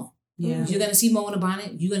is Mo. Yeah, you're gonna see Mo in a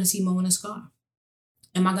bonnet. You're gonna see Mo in a scarf.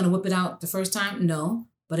 Am I gonna whip it out the first time? No,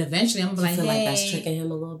 but eventually I'm gonna be like, I feel like that's tricking him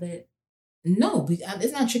a little bit. No,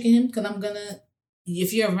 it's not tricking him because I'm gonna.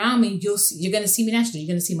 If you're around me, you're gonna see me naturally.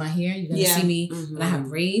 You're gonna see my hair. You're gonna see me when I have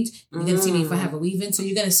braids. You're gonna see me if I have a weave-in. So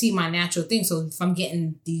you're gonna see my natural thing. So if I'm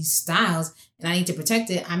getting these styles and I need to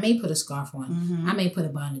protect it, I may put a scarf on. I may put a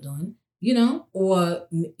bonnet on. Or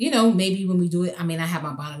maybe when we do it, I may not have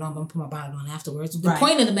my bonnet on, but I'm put my bonnet on afterwards. The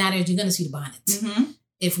point of the matter is you're gonna see the bonnet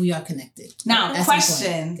if we are connected. Now,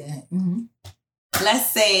 question.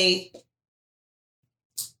 Let's say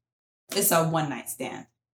it's a one-night stand,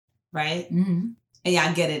 right? And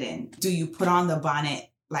y'all get it in. Do you put on the bonnet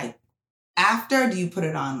like after? Do you put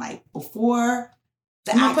it on like before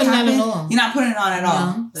the act happens? You're not putting it on at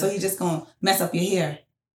all. So you're just gonna mess up your hair.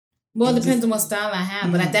 Well, it depends on what style I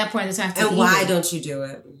have, but at that point, it's have to. And why don't you do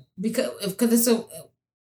it? Because it's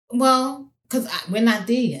because we're not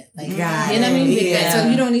there yet. Like, you know what I mean? Yeah. So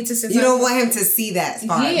you don't need to sit. You don't want him to see that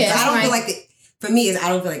part. Yeah, I don't feel like for me, I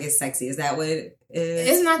don't feel like it's sexy. Is that what it is?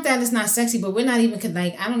 It's not that it's not sexy, but we're not even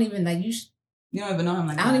I don't even like you. You don't even know him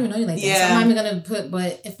like that. I don't even know you like that. So I'm not even gonna put.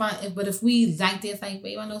 But if we like this, like,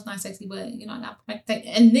 babe, I know it's not sexy, but I got protect.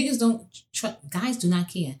 And niggas don't. Guys do not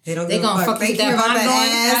care. They don't. They gonna fuck with that bonnet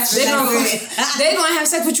on. They gonna have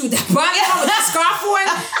sex with you with that bonnet on, with that scarf on.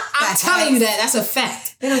 I'm telling you that. That's a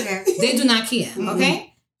fact. They don't care. They do not care.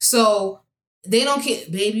 Okay, so they don't care,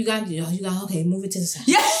 babe. You got. Okay, move it to the side.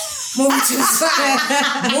 Yeah. Move it to the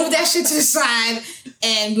side. Move that shit to the side,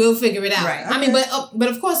 and we'll figure it out. Right. Okay. I mean, but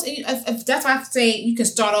of course, if that's why I say you can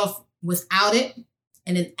start off without it,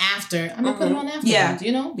 and then after, I'm gonna put it on after. Yeah.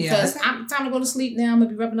 Because I'm time to go to sleep now. I'm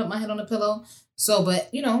gonna be rubbing up my head on the pillow. So, but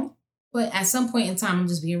at some point in time, I'm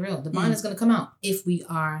just being real. The bond is gonna come out if we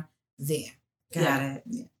are there. Got it.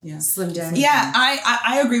 Yeah. Slim Jack. Yeah,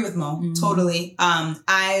 I agree with Mo totally.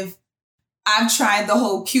 I've tried the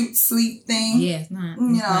whole cute sleep thing. Yeah, it's not.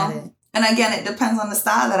 Not it. And again, it depends on the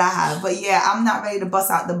style that I have. But yeah, I'm not ready to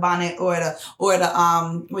bust out the bonnet or the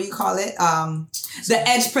what you call it? The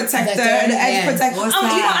edge protector. The edge protector. What's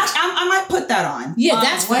that? I might put that on. Yeah,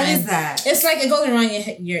 that's what fine. is that? It's like it goes around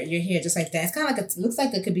your hair just like that. It's kind of like looks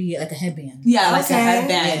like it could be like a headband. Yeah, like a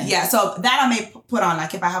headband. Yeah, so that I may put on.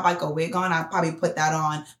 Like if I have like a wig on, I'll probably put that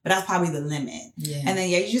on. But that's probably the limit. Yeah. And then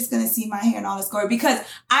you're just gonna see my hair and all this glory because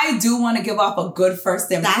I do want to give off a good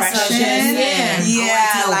first impression. I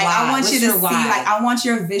want you to see, like, I want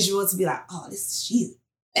your visual to be like, oh, she's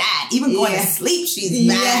bad. Even going to sleep, she's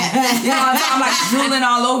bad. You know what I'm talking about? Drooling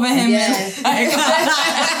all over him. Yes. And, like,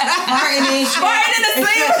 farting in the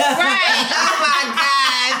sleep. Right. Oh my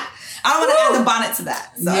God. I want to add the bonnet to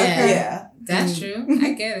that. So, yeah. That's true.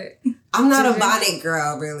 I get it. I'm not a bonnet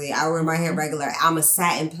girl, really. I wear my hair regular. I'm a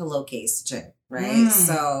satin pillowcase chick, right?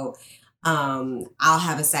 So I'll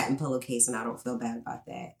have a satin pillowcase and I don't feel bad about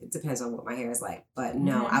that. It depends on what my hair is like. But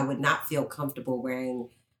no, I would not feel comfortable wearing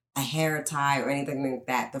a hair tie or anything like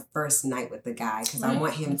that the first night with the guy because I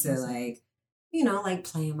want him to like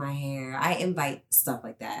play in my hair. I invite stuff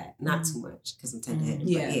like that. Not too much because I'm tender-headed.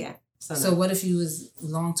 But yeah. So what if you was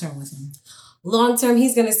long-term with him? Long term,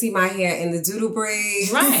 he's gonna see my hair in the doodle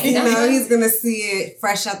braids. Right. He's gonna see it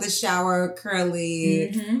fresh out the shower,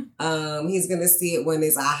 curly. He's gonna see it when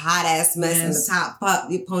there's a hot ass mess in the top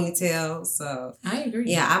ponytail. So I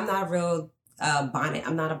agree. Yeah, I'm not a real bonnet.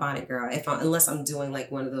 I'm not a bonnet girl. unless I'm doing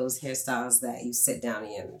like one of those hairstyles that you sit down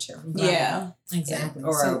in your chair. Yeah, exactly.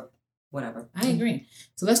 Or whatever. I agree.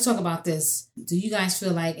 So let's talk about this. Do you guys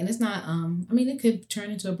feel like, and it's not, I mean, it could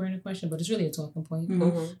turn into a burning question, but it's really a talking point.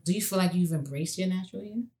 Do you feel like you've embraced your natural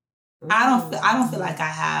hair? I don't feel like I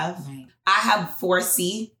have. Right. I have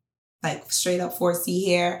 4C like straight up 4C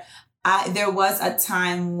hair. There was a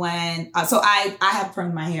time when, so I have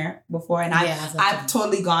permed my hair before, and I've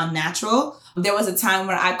totally gone natural. There was a time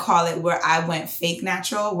where I call it where I went fake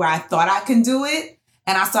natural, where I thought I can do it.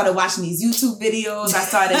 And I started watching these YouTube videos. I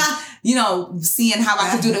started, seeing how I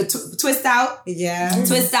could do the twist out. Yeah.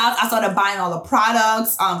 Twist out. I started buying all the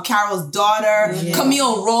products. Carol's Daughter,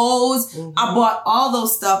 Camille Rose. Mm-hmm. I bought all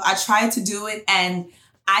those stuff. I tried to do it. And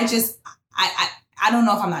I don't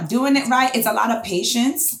know if I'm not doing it right. It's a lot of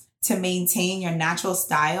patience to maintain your natural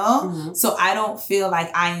style. Mm-hmm. So I don't feel like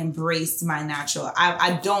I embraced my natural.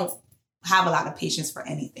 I don't have a lot of patience for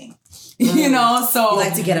anything, so you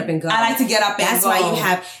like to get up and go. I like to get up and go. That's why you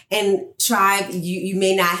have, and Tribe, you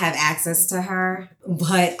may not have access to her,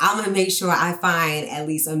 but I'm going to make sure I find at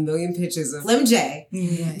least 1 million pictures of Slim J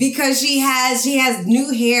because she has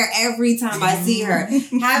new hair every time I see her.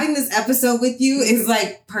 Having this episode with you is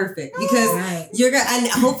like perfect because you're going to, and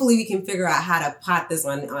hopefully we can figure out how to pot this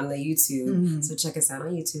on the YouTube. Mm-hmm. So check us out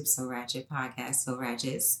on YouTube. So Ratchet Podcast, So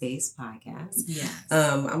Ratchet Space Podcast. Yes.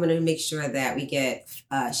 I'm going to make sure that we get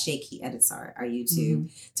Shaky edits our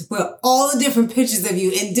YouTube to put all the different pictures of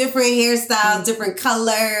you in different hairstyles, different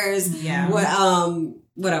colors. Yeah.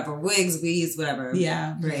 Whatever, wigs, weaves, whatever.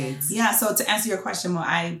 Yeah. Braids. Yeah. So to answer your question, Mo,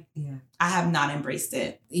 I have not embraced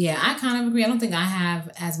it. Yeah, I kind of agree. I don't think I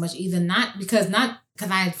have as much either. Because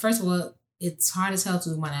first of all, it's hard as hell to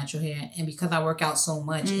do my natural hair. And because I work out so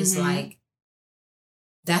much, it's like,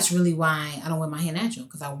 that's really why I don't wear my hair natural,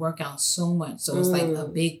 because I work out so much. So it's like a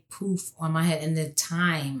big poof on my head. And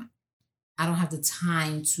I don't have the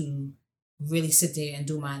time to really sit there and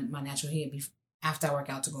do my natural hair after I work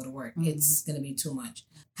out to go to work. Mm-hmm. It's going to be too much.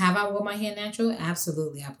 Have I wore my hair natural?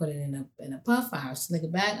 Absolutely. I put it in a puff. I slick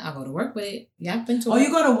it back. I'll go to work with it. Yeah, I've been to work. Oh, you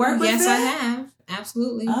go to work with it? Yes, I have.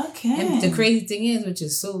 Absolutely. Okay. And the crazy thing is, which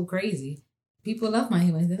is so crazy, people love my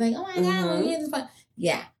hair. They're like, oh my God, my hair is fun.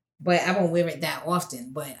 Yeah. But I won't wear it that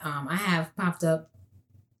often. But I have popped up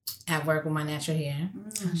at work with my natural hair.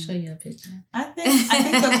 I'll show you a picture. I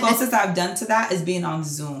think the closest I've done to that is being on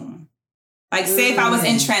Zoom. Like, say if I was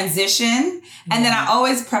in transition, and then I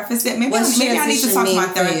always preface it. Maybe I need to talk to my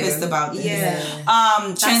therapist about this. Yeah.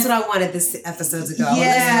 That's what I wanted this episode to go.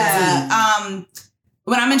 Yeah.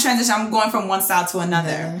 When I'm in transition, I'm going from one style to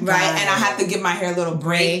another, right? And I have to give my hair a little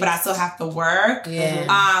break, but I still have to work.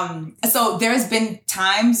 Yeah. So there's been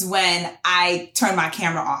times when I turn my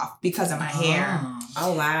camera off because of my hair.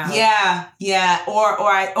 Oh wow. Yeah. Yeah. Or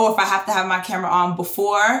if I have to have my camera on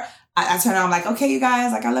before, I turn on, like, okay, you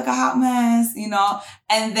guys, like, I look a hot mess, and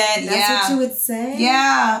then, That's what you would say?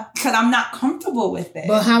 Yeah, because I'm not comfortable with it.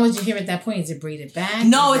 But how would you hear at that point? Is it braided back?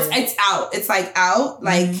 No, it's out. It's, like, out,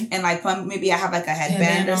 like, and, like, maybe I have, like, a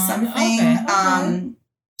headband or something. Okay.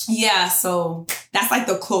 Yeah, so that's, like,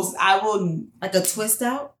 the closest I will... Like a twist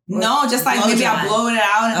out? No, just, like, maybe I blow it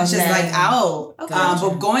out and it's just, like, out. Okay.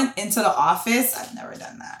 But going into the office, I've never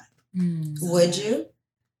done that. Would you?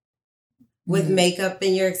 With makeup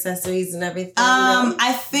and your accessories and everything?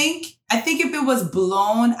 I think if it was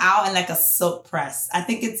blown out in like a silk press, I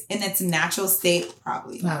think it's in its natural state,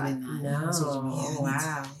 probably not. No. Oh,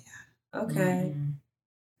 wow. Okay. Mm-hmm.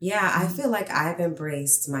 Yeah, I feel like I've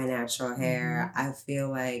embraced my natural hair. I feel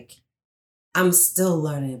like I'm still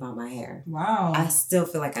learning about my hair. Wow. I still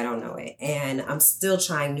feel like I don't know it. And I'm still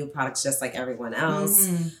trying new products just like everyone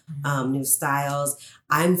else. New styles.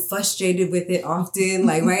 I'm frustrated with it often.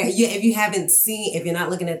 Like, right? If you're not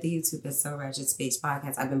looking at the YouTube, it's So Ratchet Space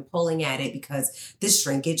Podcast. I've been pulling at it because the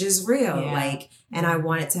shrinkage is real. Yeah. And I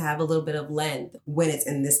want it to have a little bit of length when it's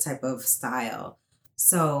in this type of style.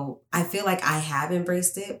 So I feel like I have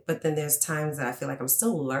embraced it, but then there's times that I feel like I'm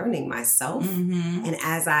still learning myself. Mm-hmm. And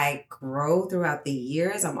as I grow throughout the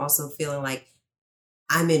years, I'm also feeling like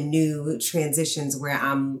I'm in new transitions where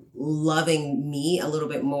I'm loving me a little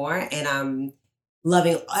bit more and I'm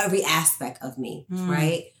loving every aspect of me,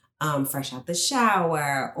 right? Fresh out the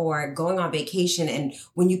shower or going on vacation. And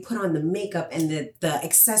when you put on the makeup and the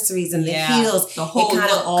accessories and the heels, it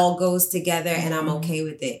kind of all goes together and I'm okay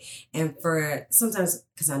with it. And for sometimes,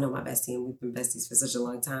 because I know my bestie and we've been besties for such a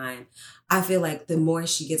long time, I feel like the more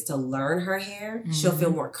she gets to learn her hair, she'll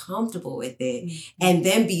feel more comfortable with it. And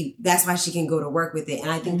then that's why she can go to work with it.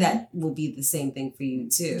 And I think that will be the same thing for you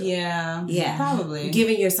too. Yeah. Yeah. Probably.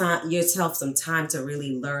 Giving yourself some time to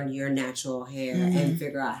really learn your natural hair and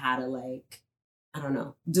figure out how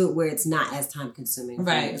to do it where it's not as time consuming.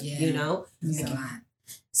 Right. You, It's a lot.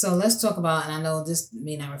 So let's talk about, and I know this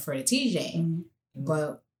may not refer to TJ,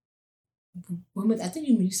 but I think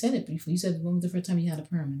you said it before. You said when was the first time you had a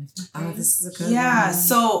perm? Oh, this is a good one. Yeah,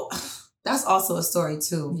 so that's also a story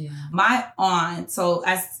too. Yeah. My aunt, so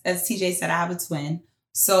as TJ said, I have a twin.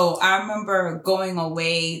 So I remember going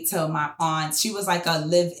away to my aunt. She was like a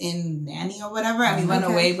live-in nanny or whatever. And we went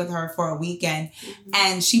away with her for a weekend.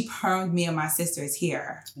 And she permed me and my sisters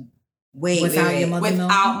here. Without your mother knowing?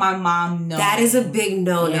 Without my mom knowing. That is a big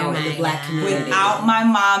no-no in the Black community. Without my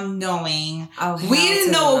mom knowing. We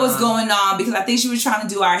didn't know what was going on because I think she was trying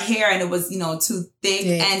to do our hair and it was, too thick.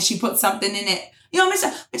 Yeah. And she put something in it. Just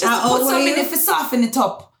put something in it for soften it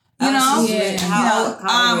up.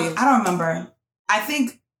 I don't remember. I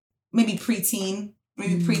think maybe preteen.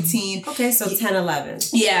 Okay, so 10, 11.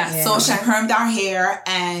 Yeah. So she permed our hair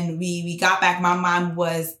and we got back. My mom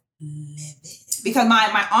was livid. Because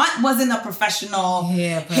my aunt wasn't a professional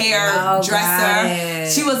hairdresser.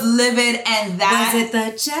 She was livid and that... Was it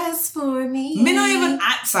the just for me?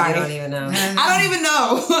 Sorry. I don't even know. I don't even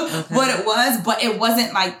know what it was, but it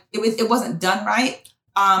wasn't like... It wasn't done right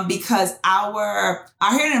because our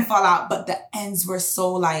hair didn't fall out, but the ends were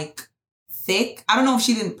so like thick. I don't know if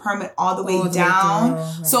she didn't perm it all the way down.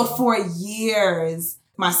 Right. So for years,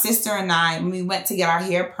 my sister and I, when we went to get our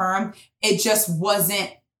hair permed, it just wasn't...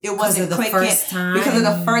 It wasn't clicking because of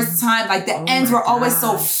the first time. Like the ends were always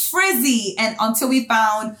so frizzy. And until we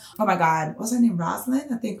found, oh my God, what's her name?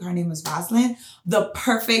 Rosalind? I think her name was Rosalind. The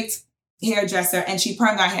perfect hairdresser. And she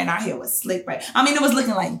permed our hair and our hair was slick, right? I mean, it was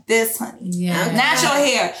looking like this, honey. Yeah. Natural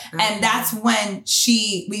hair. And that's when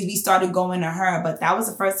we started going to her. But that was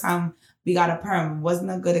the first time we got a perm. It wasn't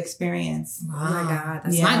a good experience. Wow. Oh my God.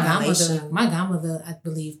 That's my godmother, I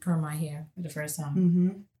believe, permed my hair for the first time.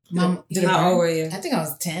 Mm-hmm. How old were you? I think I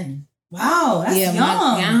was 10. Wow, that's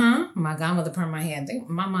young. My godmother permed my hair. I think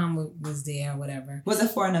my mom was there or whatever. Was it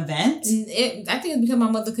for an event? I think it's because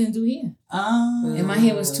my mother couldn't do hair. Oh. And my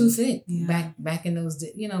hair was too thick back in those,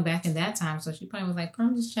 back in that time. So she probably was like,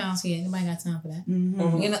 perm this child's hair. Nobody got time for that.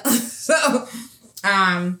 Mm-hmm. So...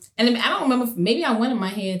 and I don't remember, maybe I wanted my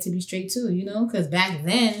hair to be straight too, because back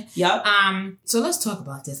then, so let's talk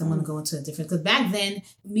about this. I'm going to go into a different, because back then,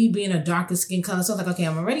 me being a darker skin color, so I was like, okay,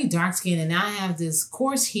 I'm already dark skinned and now I have this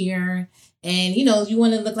coarse hair and, you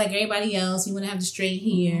want to look like everybody else. You want to have the straight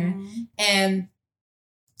hair. Mm-hmm. And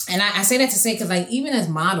I say that to say, because like even as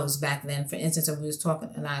models back then, for instance, we was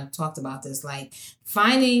talking and I talked about this, like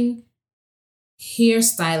finding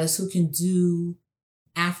hairstylists who can do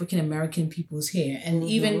African American people's hair, and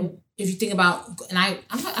even if you think about,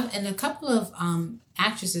 and a couple of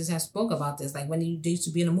actresses have spoke about this, like when they used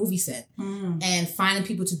to be in a movie set, and finding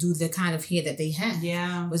people to do the kind of hair that they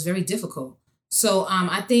had, was very difficult. So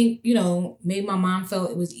I think maybe my mom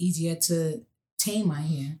felt it was easier to tame my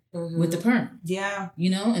hair with the perm. Yeah,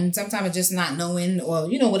 and sometimes it's just not knowing, or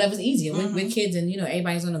whatever's easier. We're kids, and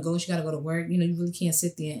everybody's on the go. You got to go to work. You really can't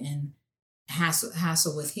sit there and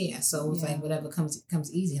hassle with hair, so it's like whatever comes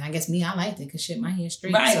easy. And I guess I liked it because my hair's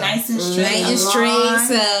straight, right? So. Nice and straight,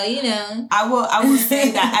 So I will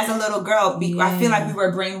say that as a little girl, I feel like we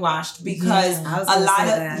were brainwashed because a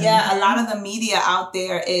lot of the media out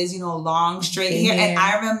there is long straight hair, and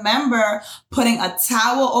I remember putting a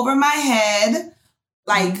towel over my head.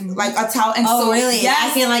 Like a towel. And really? Yes.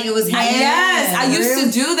 Acting like it was hair? Yes. I used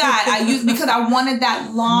to do that. Because I wanted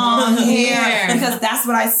that long hair. Because that's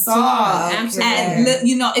what I saw.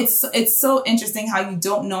 Absolutely. And, it's so interesting how you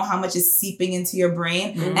don't know how much is seeping into your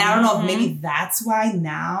brain. Mm-hmm. And I don't know if maybe that's why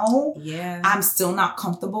now I'm still not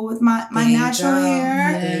comfortable with my natural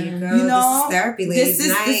hair. There you go. This is therapy, ladies. This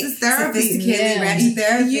is therapy. Sophisticated ratchet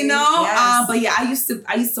therapy. Yes. But yeah, I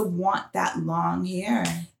used to want that long hair.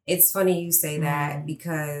 It's funny you say that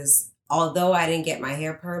because although I didn't get my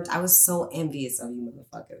hair permed, I was so envious of you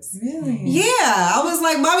motherfuckers. Really? Yeah. I was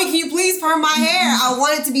like, Mommy, can you please perm my hair? I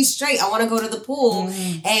want it to be straight. I want to go to the pool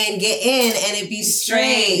and get in and it be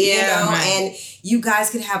straight, and you guys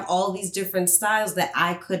could have all these different styles that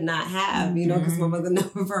I could not have, because my mother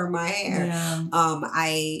never permed my hair. Yeah.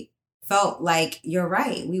 I felt like you're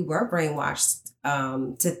right. We were brainwashed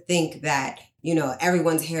to think that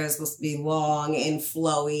everyone's hair is supposed to be long and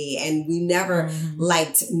flowy, and we never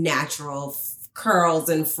liked natural curls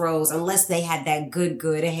and froze unless they had that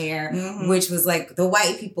good hair, which was like the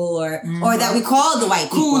white people or that we called the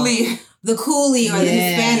white people. The coolie or the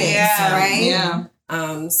Hispanics, right?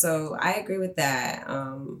 Yeah. So I agree with that.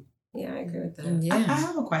 I agree with that. Yeah. I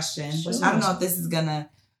have a question. Sure. I don't know if this is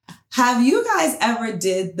have you guys ever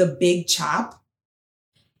did the big chop?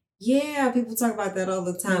 Yeah, people talk about that all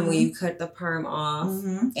the time when you cut the perm off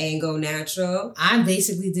and go natural. I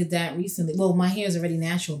basically did that recently. Well, my hair is already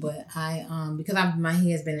natural, but I because my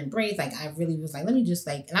hair has been in braids, like I really was like, let me just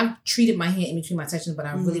and I've treated my hair in between my sections, but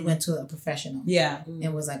I really went to a professional. Yeah.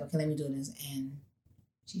 And was like, okay, let me do this. And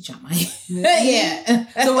She chopped my hair.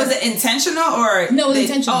 Yeah. So was it intentional or? No, it was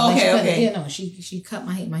intentional. Oh, okay, okay. Yeah, no, she cut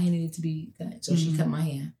my hair. My hair needed to be cut. So she cut my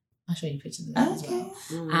hair. I'll show you pictures of that as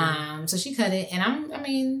well. So she cut it. And I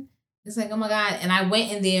mean, it's like, oh my God. And I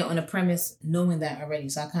went in there on a premise knowing that already.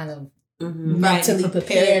 So I kind of mentally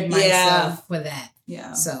prepared myself for that.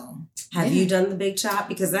 Yeah. So have you done the big chop?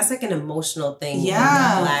 Because that's like an emotional thing in the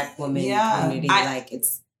Black woman community. Like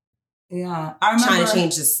it's I remember trying to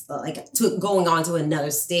change this, like to going on to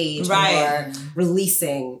another stage or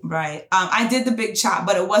releasing. Right. I did the big chop,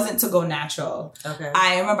 but it wasn't to go natural. Okay.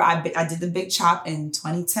 I remember I did the big chop in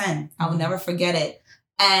 2010. I will never forget it.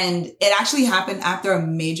 And it actually happened after a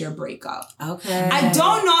major breakup. Okay. I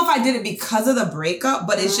don't know if I did it because of the breakup,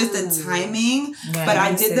 but it's just the timing. Right. But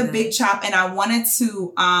I did the big chop, and I wanted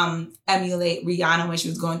to emulate Rihanna when she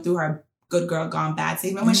was going through her Good Girl Gone Bad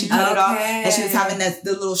stage. Remember when she cut it off and she was having the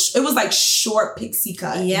little, it was like short pixie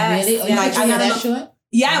cut. Yes. Really? Oh, like, I got that short?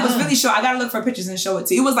 Yeah, it was really short. I gotta look for pictures and show it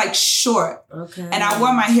to you. It was like short. Okay. And I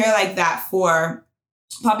wore my hair like that for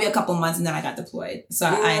probably a couple months, and then I got deployed. So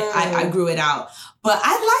I grew it out. But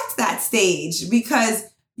I liked that stage because,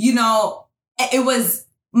 you know, it was,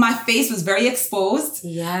 my face was very exposed.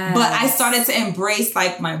 Yeah. But I started to embrace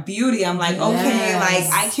like my beauty. I'm like, okay, like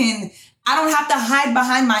I don't have to hide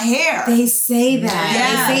behind my hair. They say that.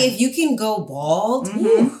 Yeah. They say if you can go bald,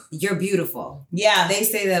 you're beautiful. Yeah. They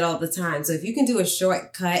say that all the time. So if you can do a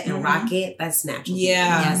short cut and rock it, that's natural.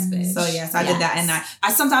 Yeah. Yes, bitch. So yes, I did that. And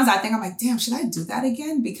I sometimes I think I'm like, damn, should I do that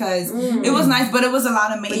again? Because it was nice, but it was a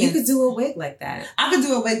lot of maintenance. But you could do a wig like that. I could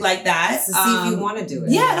do a wig like that. To see if you want to do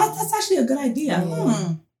it. Yeah, that's actually a good idea.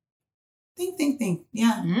 Think.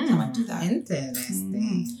 Yeah. I might do that.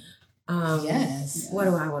 Interesting. Yes. What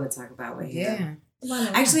do I want to talk about with hair? Yeah.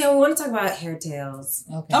 Actually, I want to talk about hair tales.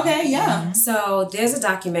 Okay, yeah. So there's a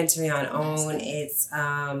documentary on OWN. It's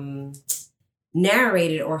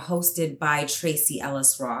narrated or hosted by Tracy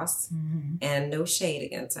Ellis Ross, and no shade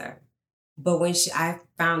against her. But when I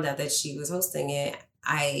found out that she was hosting it,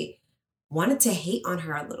 I wanted to hate on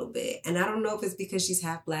her a little bit. And I don't know if it's because she's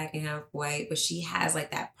half Black and half white, but she has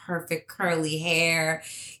like that perfect curly hair.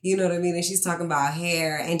 You know what I mean? And she's talking about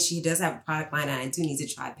hair, and she does have a product line, and I do need to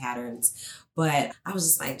try patterns. But I was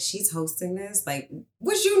just like, she's hosting this? Like,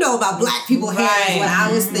 what you know about Black people hair is what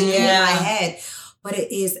I was thinking in my head. But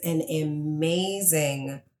it is an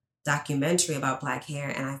amazing documentary about Black hair,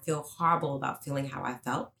 and I feel horrible about feeling how I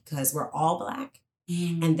felt because we're all Black.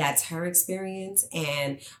 And that's her experience.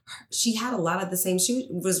 And she had a lot of the same, she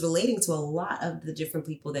was relating to a lot of the different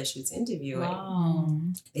people that she was interviewing. Oh.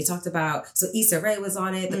 They talked about, so Issa Rae was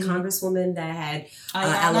on it, the congresswoman that had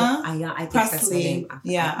Ayanna I think Presley. that's her name.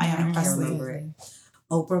 Ayanna I Presley. remember it.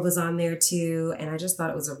 Oprah was on there too. And I just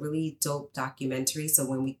thought it was a really dope documentary. So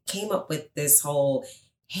when we came up with this whole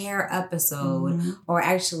hair episode, or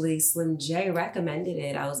actually Slim J recommended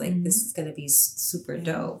it, I was like, this is going to be super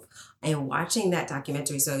dope. And watching that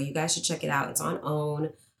documentary, so you guys should check it out. It's on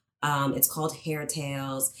OWN. It's called Hair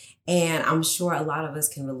Tales. And I'm sure a lot of us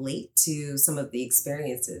can relate to some of the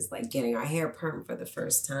experiences, like getting our hair permed for the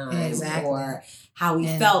first time, or how we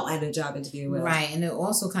felt at a job interview. Right. And it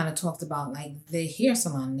also kind of talked about like the hair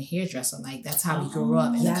salon, the hairdresser. Like that's how we grew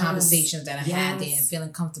up, and the conversations that I had there and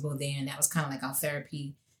feeling comfortable there. And that was kind of like our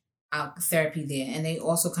therapy there. And they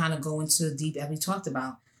also kind of go into deep, as we talked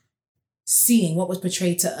about, seeing what was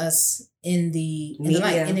portrayed to us in the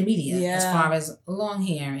media as far as long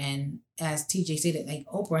hair. And as TJ stated, like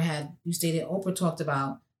Oprah talked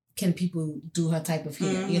about, can people do her type of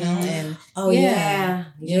hair, you know? And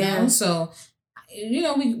you know, so, you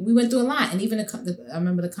know, we went through a lot. And even I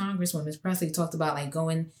remember the Congresswoman, Ms. Presley, talked about like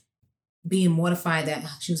being mortified that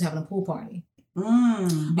she was having a pool party.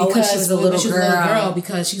 Because she was a little girl.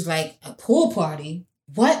 Because she's like, a pool party?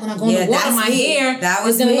 What? When I go in the water, my hair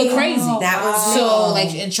is going to look crazy. That was so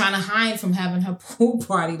like, and trying to hide from having her pool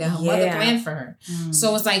party that her mother planned for her.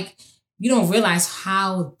 So it's like, you don't realize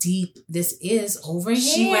how deep this is over here.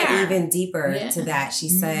 She went even deeper to that. She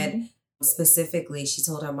said, specifically, she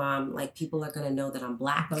told her mom, like, people are going to know that I'm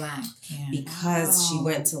Black. Because she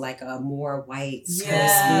went to like a more white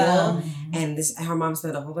school. And her mom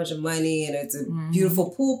spent a whole bunch of money, and it's a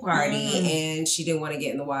beautiful pool party, and she didn't want to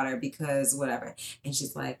get in the water because whatever. And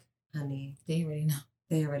she's like, honey, they already know.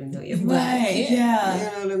 They already know you're Black. Right, You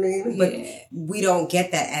know what I mean? But we don't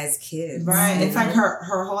get that as kids. Right. It's like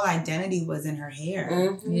her whole identity was in her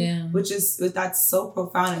hair. Yeah. That's so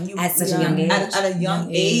profound. And at such a young age. At a young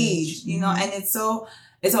age, you know, and it's so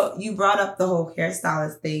you brought up the whole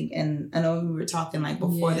hairstylist thing, and I know we were talking like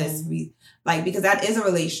before this, because that is a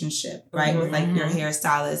relationship, right? With like your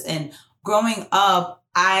hairstylist. And growing up,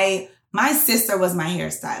 I My sister was my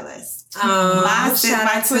hairstylist.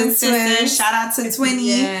 My twin sister, shout out to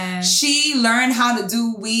Twinnie. Yeah. She learned how to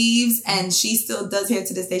do weaves, and she still does hair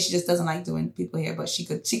to this day. She just doesn't like doing people hair, but she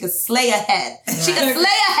could slay a head. She could slay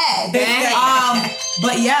a head.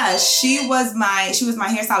 But yeah, she was my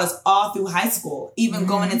hairstylist all through high school, even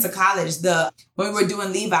going into college. When we were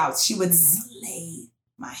doing leave outs, she would slay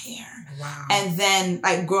my hair. Wow. And then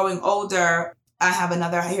like growing older, I have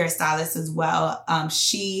another hairstylist as well.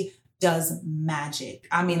 She does magic.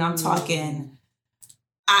 I mean, I'm talking,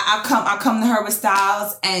 I come to her with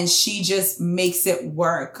styles and she just makes it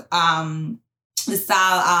work. The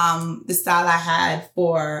style I had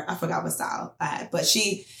I forgot what style I had, but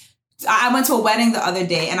I went to a wedding the other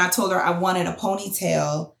day and I told her I wanted a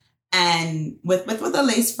ponytail and with a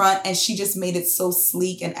lace front, and she just made it so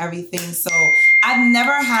sleek and everything. So I've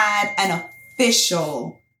never had an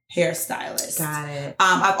official hairstylist. Got it.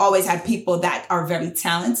 I've always had people that are very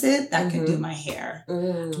talented that can do my hair.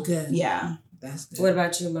 Good. Yeah. That's good. What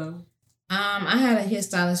about you, Mo? I had a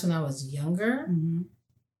hairstylist when I was younger. Mm-hmm.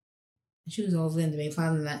 She was over in the Bay.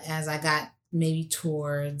 Probably as I got maybe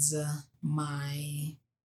towards my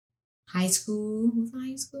high school. Was it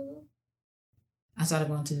high school? I started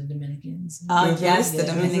going to the Dominicans. Oh, yes, the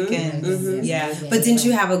Dominicans. Yeah. But didn't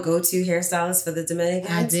you have a go-to hairstylist for the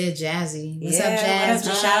Dominicans? I did. Jazzy. What's Yeah, up, Jazz?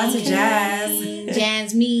 what up? Shout out to Jazz.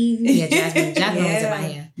 Jasmine. Yeah, Jasmine. Jasmine was in my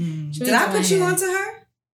hair. Did I put you onto her?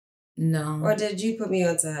 No. Or did you put me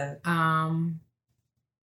onto her?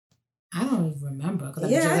 I don't even remember.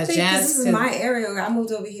 I think this is my area. I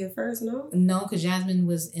moved over here first, no? No, because Jasmine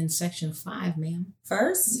was in section 5, ma'am.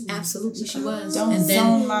 First? Absolutely, she was. Don't and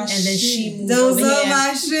then she moved Don't over here.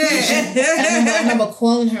 my shit. I remember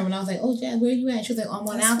calling her when I was like, "Oh, Jazz, where you at?" She was like, "I'm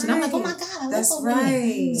on out." And I'm like, "Oh my God, I love That's over right.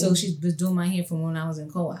 here." So she was doing my hair from when I was in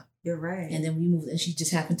co-op. You're right. And then we moved, and she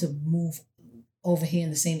just happened to move over here in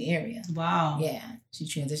the same area. Wow. Yeah, she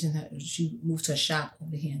transitioned. She moved to a shop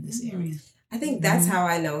over here in this area. I think that's how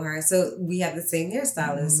I know her. So we have the same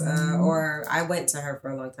hairstylist, or I went to her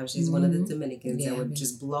for a long time. She's one of the Dominicans that would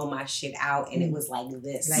just blow my shit out, and it was like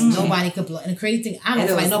this. Like nobody could blow. And the crazy thing, I don't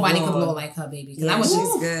feel like nobody could blow like her, baby. Because I was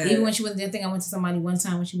she's good. Even when she wasn't there, I think I went to somebody one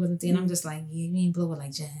time when she wasn't there, and I'm just like, yeah, you ain't blow it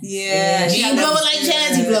like Jazz. Yeah. You ain't blow it like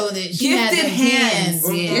Jazz, you blowing it. She had Gifted the hands.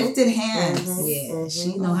 Yeah. Gifted hands. Yeah,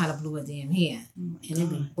 she know how to blow a damn hair. And it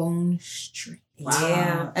be bone straight. Wow.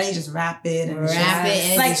 Yeah. And you just wrap it. And Wrap it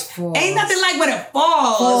and like, it just falls. ain't nothing like when it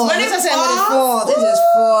falls. When it falls, It just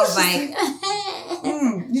falls like...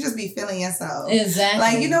 you just be feeling yourself. Exactly.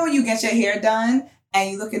 Like, you know when you get your hair done and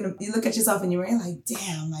you look at yourself and you're like,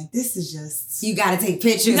 damn, like this is just... You gotta take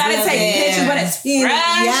pictures. You gotta take pictures when it's fresh.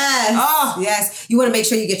 Yes. Oh. Yes. You want to make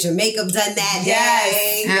sure you get your makeup done that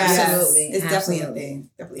day. Absolutely. It's Absolutely. definitely a thing.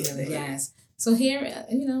 Definitely a thing. Yes. So here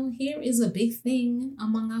is a big thing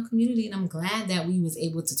among our community, and I'm glad that we was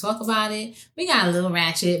able to talk about it. We got a little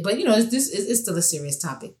ratchet, but it's still a serious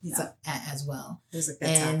topic as well. It's a good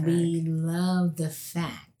and topic. we love the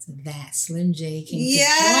fact that Slim J came to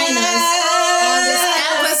join us on this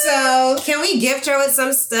episode. Can we gift her with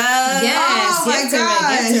some stuff? Yes, Oh my gift her,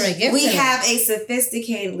 gosh. gift her. We have a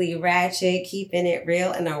sophisticatedly ratchet, keeping it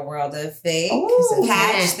real in a world of fake Ooh,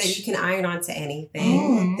 patch that you can iron onto anything.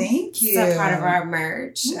 Oh, thank you. It's a part of our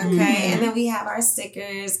merch. Okay. And then we have our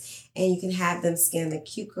stickers, and you can have them scan the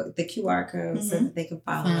QR code so that they can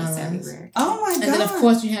follow us everywhere. Oh my God. And then, of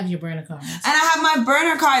course, you have your burner cards. And I have my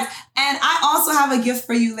burner cards. And I also have a gift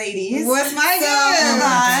for you ladies. What's my gift?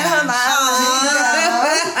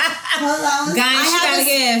 Hold on.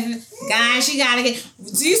 Guys, she gotta give.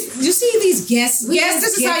 Do you see these guests? Yes,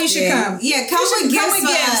 this is how you should come. Yeah, come with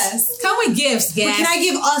gifts. Come with gifts, guys. But can I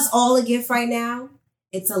give us all a gift right now?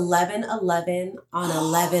 It's 11/11 on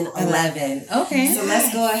 11/11. Okay. So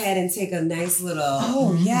let's go ahead and take a nice little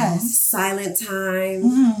silent time.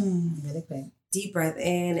 Really quick. Deep breath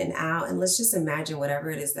in and out. And let's just imagine whatever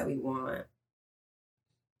it is that we want.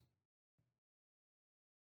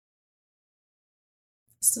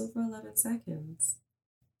 Still for 11 seconds.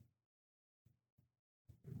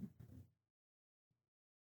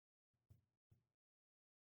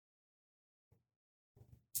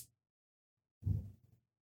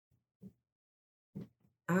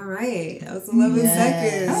 All right. That was 11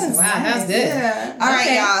 seconds. Wow, that was good. Yeah. All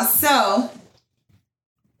right, y'all. So,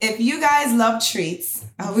 if you guys love treats,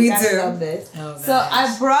 We you guys do. love this. Oh, So,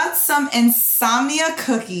 I brought some insomnia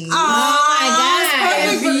cookies. Oh my God.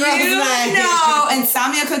 If you know,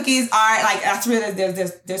 insomnia cookies are like, that's where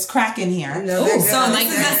there's crack in here. No, they're good. So, They're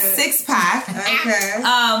this is a 6-pack. Okay.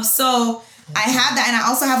 So I have that, and I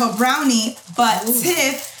also have a brownie. But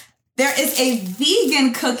Tiff, There is a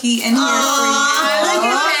vegan cookie in here for you. Look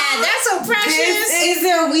at that. That's so precious. Is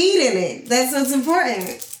there weed in it? That's what's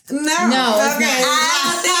important. No, it's not. I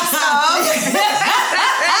don't think so.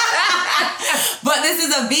 But this is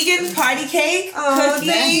a vegan party cake cookie.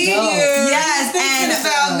 Yes,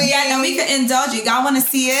 and we could indulge you. Y'all want to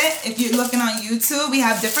see it? If you're looking on YouTube, we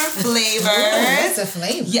have different flavors. What's a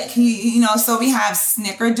flavor? Yeah, so we have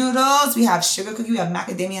snickerdoodles, we have sugar cookie, we have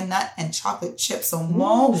macadamia nut and chocolate chips. So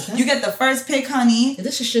you get the first pick, honey. Is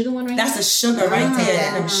this a sugar one right That's now? a sugar right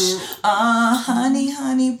there. Honey,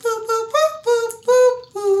 honey, boop, boop, boop, boop, boop,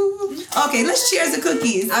 boop. Okay, let's cheers the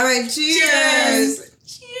cookies. All right, cheers.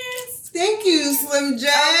 Thank you, Slim J.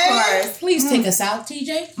 Of course. Please take us out,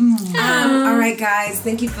 TJ. All right, guys.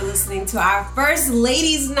 Thank you for listening to our first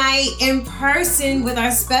ladies' night in person with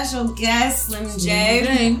our special guest, Slim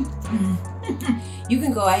J. You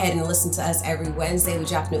can go ahead and listen to us every Wednesday. We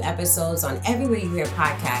drop new episodes on everywhere you hear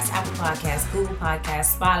podcasts. Apple Podcasts, Google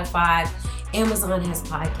Podcasts, Spotify. Amazon has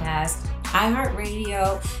podcasts.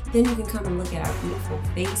 iHeartRadio. Then you can come and look at our beautiful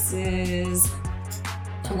faces.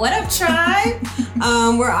 What up, tribe?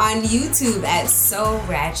 We're on YouTube at So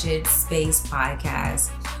Ratchet Space Podcast.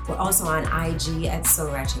 We're also on IG at So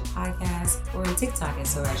Ratchet Podcast. We're on TikTok at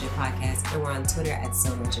So Ratchet Podcast. And we're on Twitter at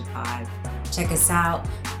So Ratchet Pod. Check us out,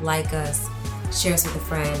 like us, share us with a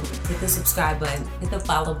friend, hit the subscribe button, hit the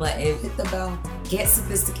follow button, hit the bell, get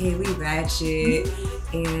sophisticatedly ratchet,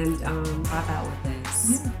 and pop out with this.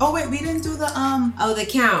 Oh wait, we didn't do the the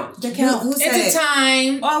count. The count. Who said It's a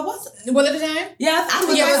time. Oh, what's it? Was it a time? Yeah, I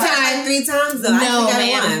think I it was said time. like 3 times though. No, I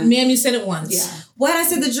think I won. ma'am, you said it once. Yeah. What? I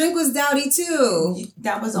said the drink was dowdy too.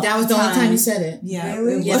 That was the That was the only time you said it. Yeah.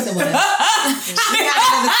 Really? Yes, it was.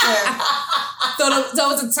 So it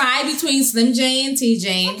was a tie between Slim J and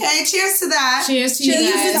TJ. Okay, cheers to that. Cheers to you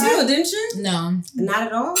You guys. used it too, didn't you? No, Not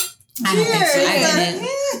at all? I don't think so. I didn't.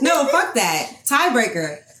 No, fuck that.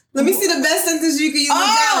 Tiebreaker. Let me see the best sentence you could use. Okay.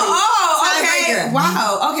 Tiebreaker.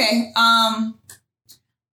 Wow. Okay.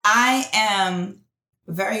 I am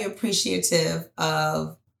very appreciative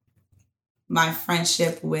of my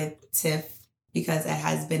friendship with Tiff because it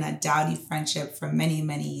has been a dowdy friendship for many,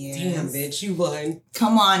 many years. Damn, bitch, you won.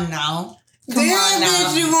 Come on now.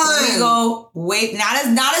 Bitch, you won. We go way not as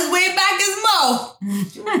way back as Mo.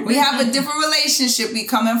 We have a different relationship. We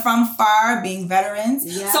coming from far, being veterans.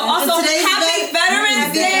 Yes. So also happy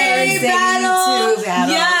Veterans Day, battle.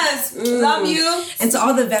 Yes, love you. And to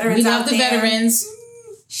all the veterans We out love the there, veterans.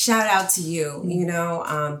 shout out to you. You know,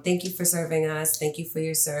 thank you for serving us. Thank you for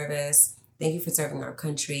your service. Thank you for serving our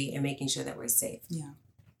country and making sure that we're safe. Yeah.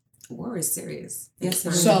 War is serious. Yes,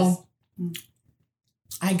 It's So,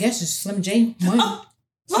 I guess it's Slim J won. Well,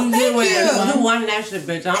 thank you. You won that shit,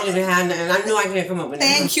 bitch. I don't even have nothing. I knew I couldn't come up with that.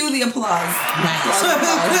 Thank you. The applause.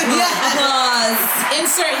 Applause.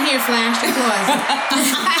 Insert here, Flash. Applause.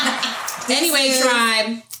 Anyway,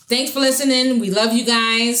 tribe. Thanks for listening. We love you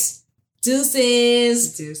guys.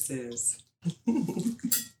 Deuces. Deuces.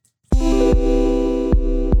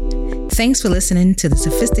 Thanks for listening to the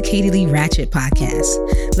Sophisticatedly Ratchet podcast.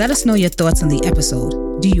 Let us know your thoughts on the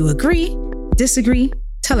episode. Do you agree? Disagree?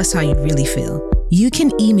 Tell us how you really feel. You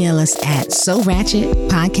can email us at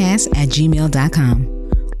soratchetpodcast@gmail.com.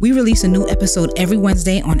 We release a new episode every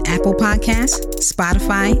Wednesday on Apple Podcasts,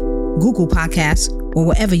 Spotify, Google Podcasts, or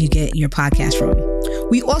wherever you get your podcast from.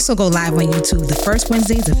 We also go live on YouTube the first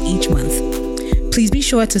Wednesdays of each month. Please be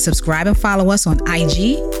sure to subscribe and follow us on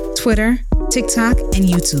IG, Twitter, TikTok, and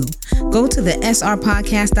YouTube. Go to the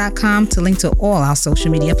srpodcast.com to link to all our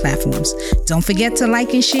social media platforms. Don't forget to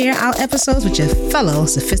like and share our episodes with your fellow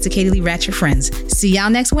sophisticatedly ratchet friends. See y'all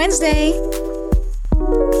next Wednesday.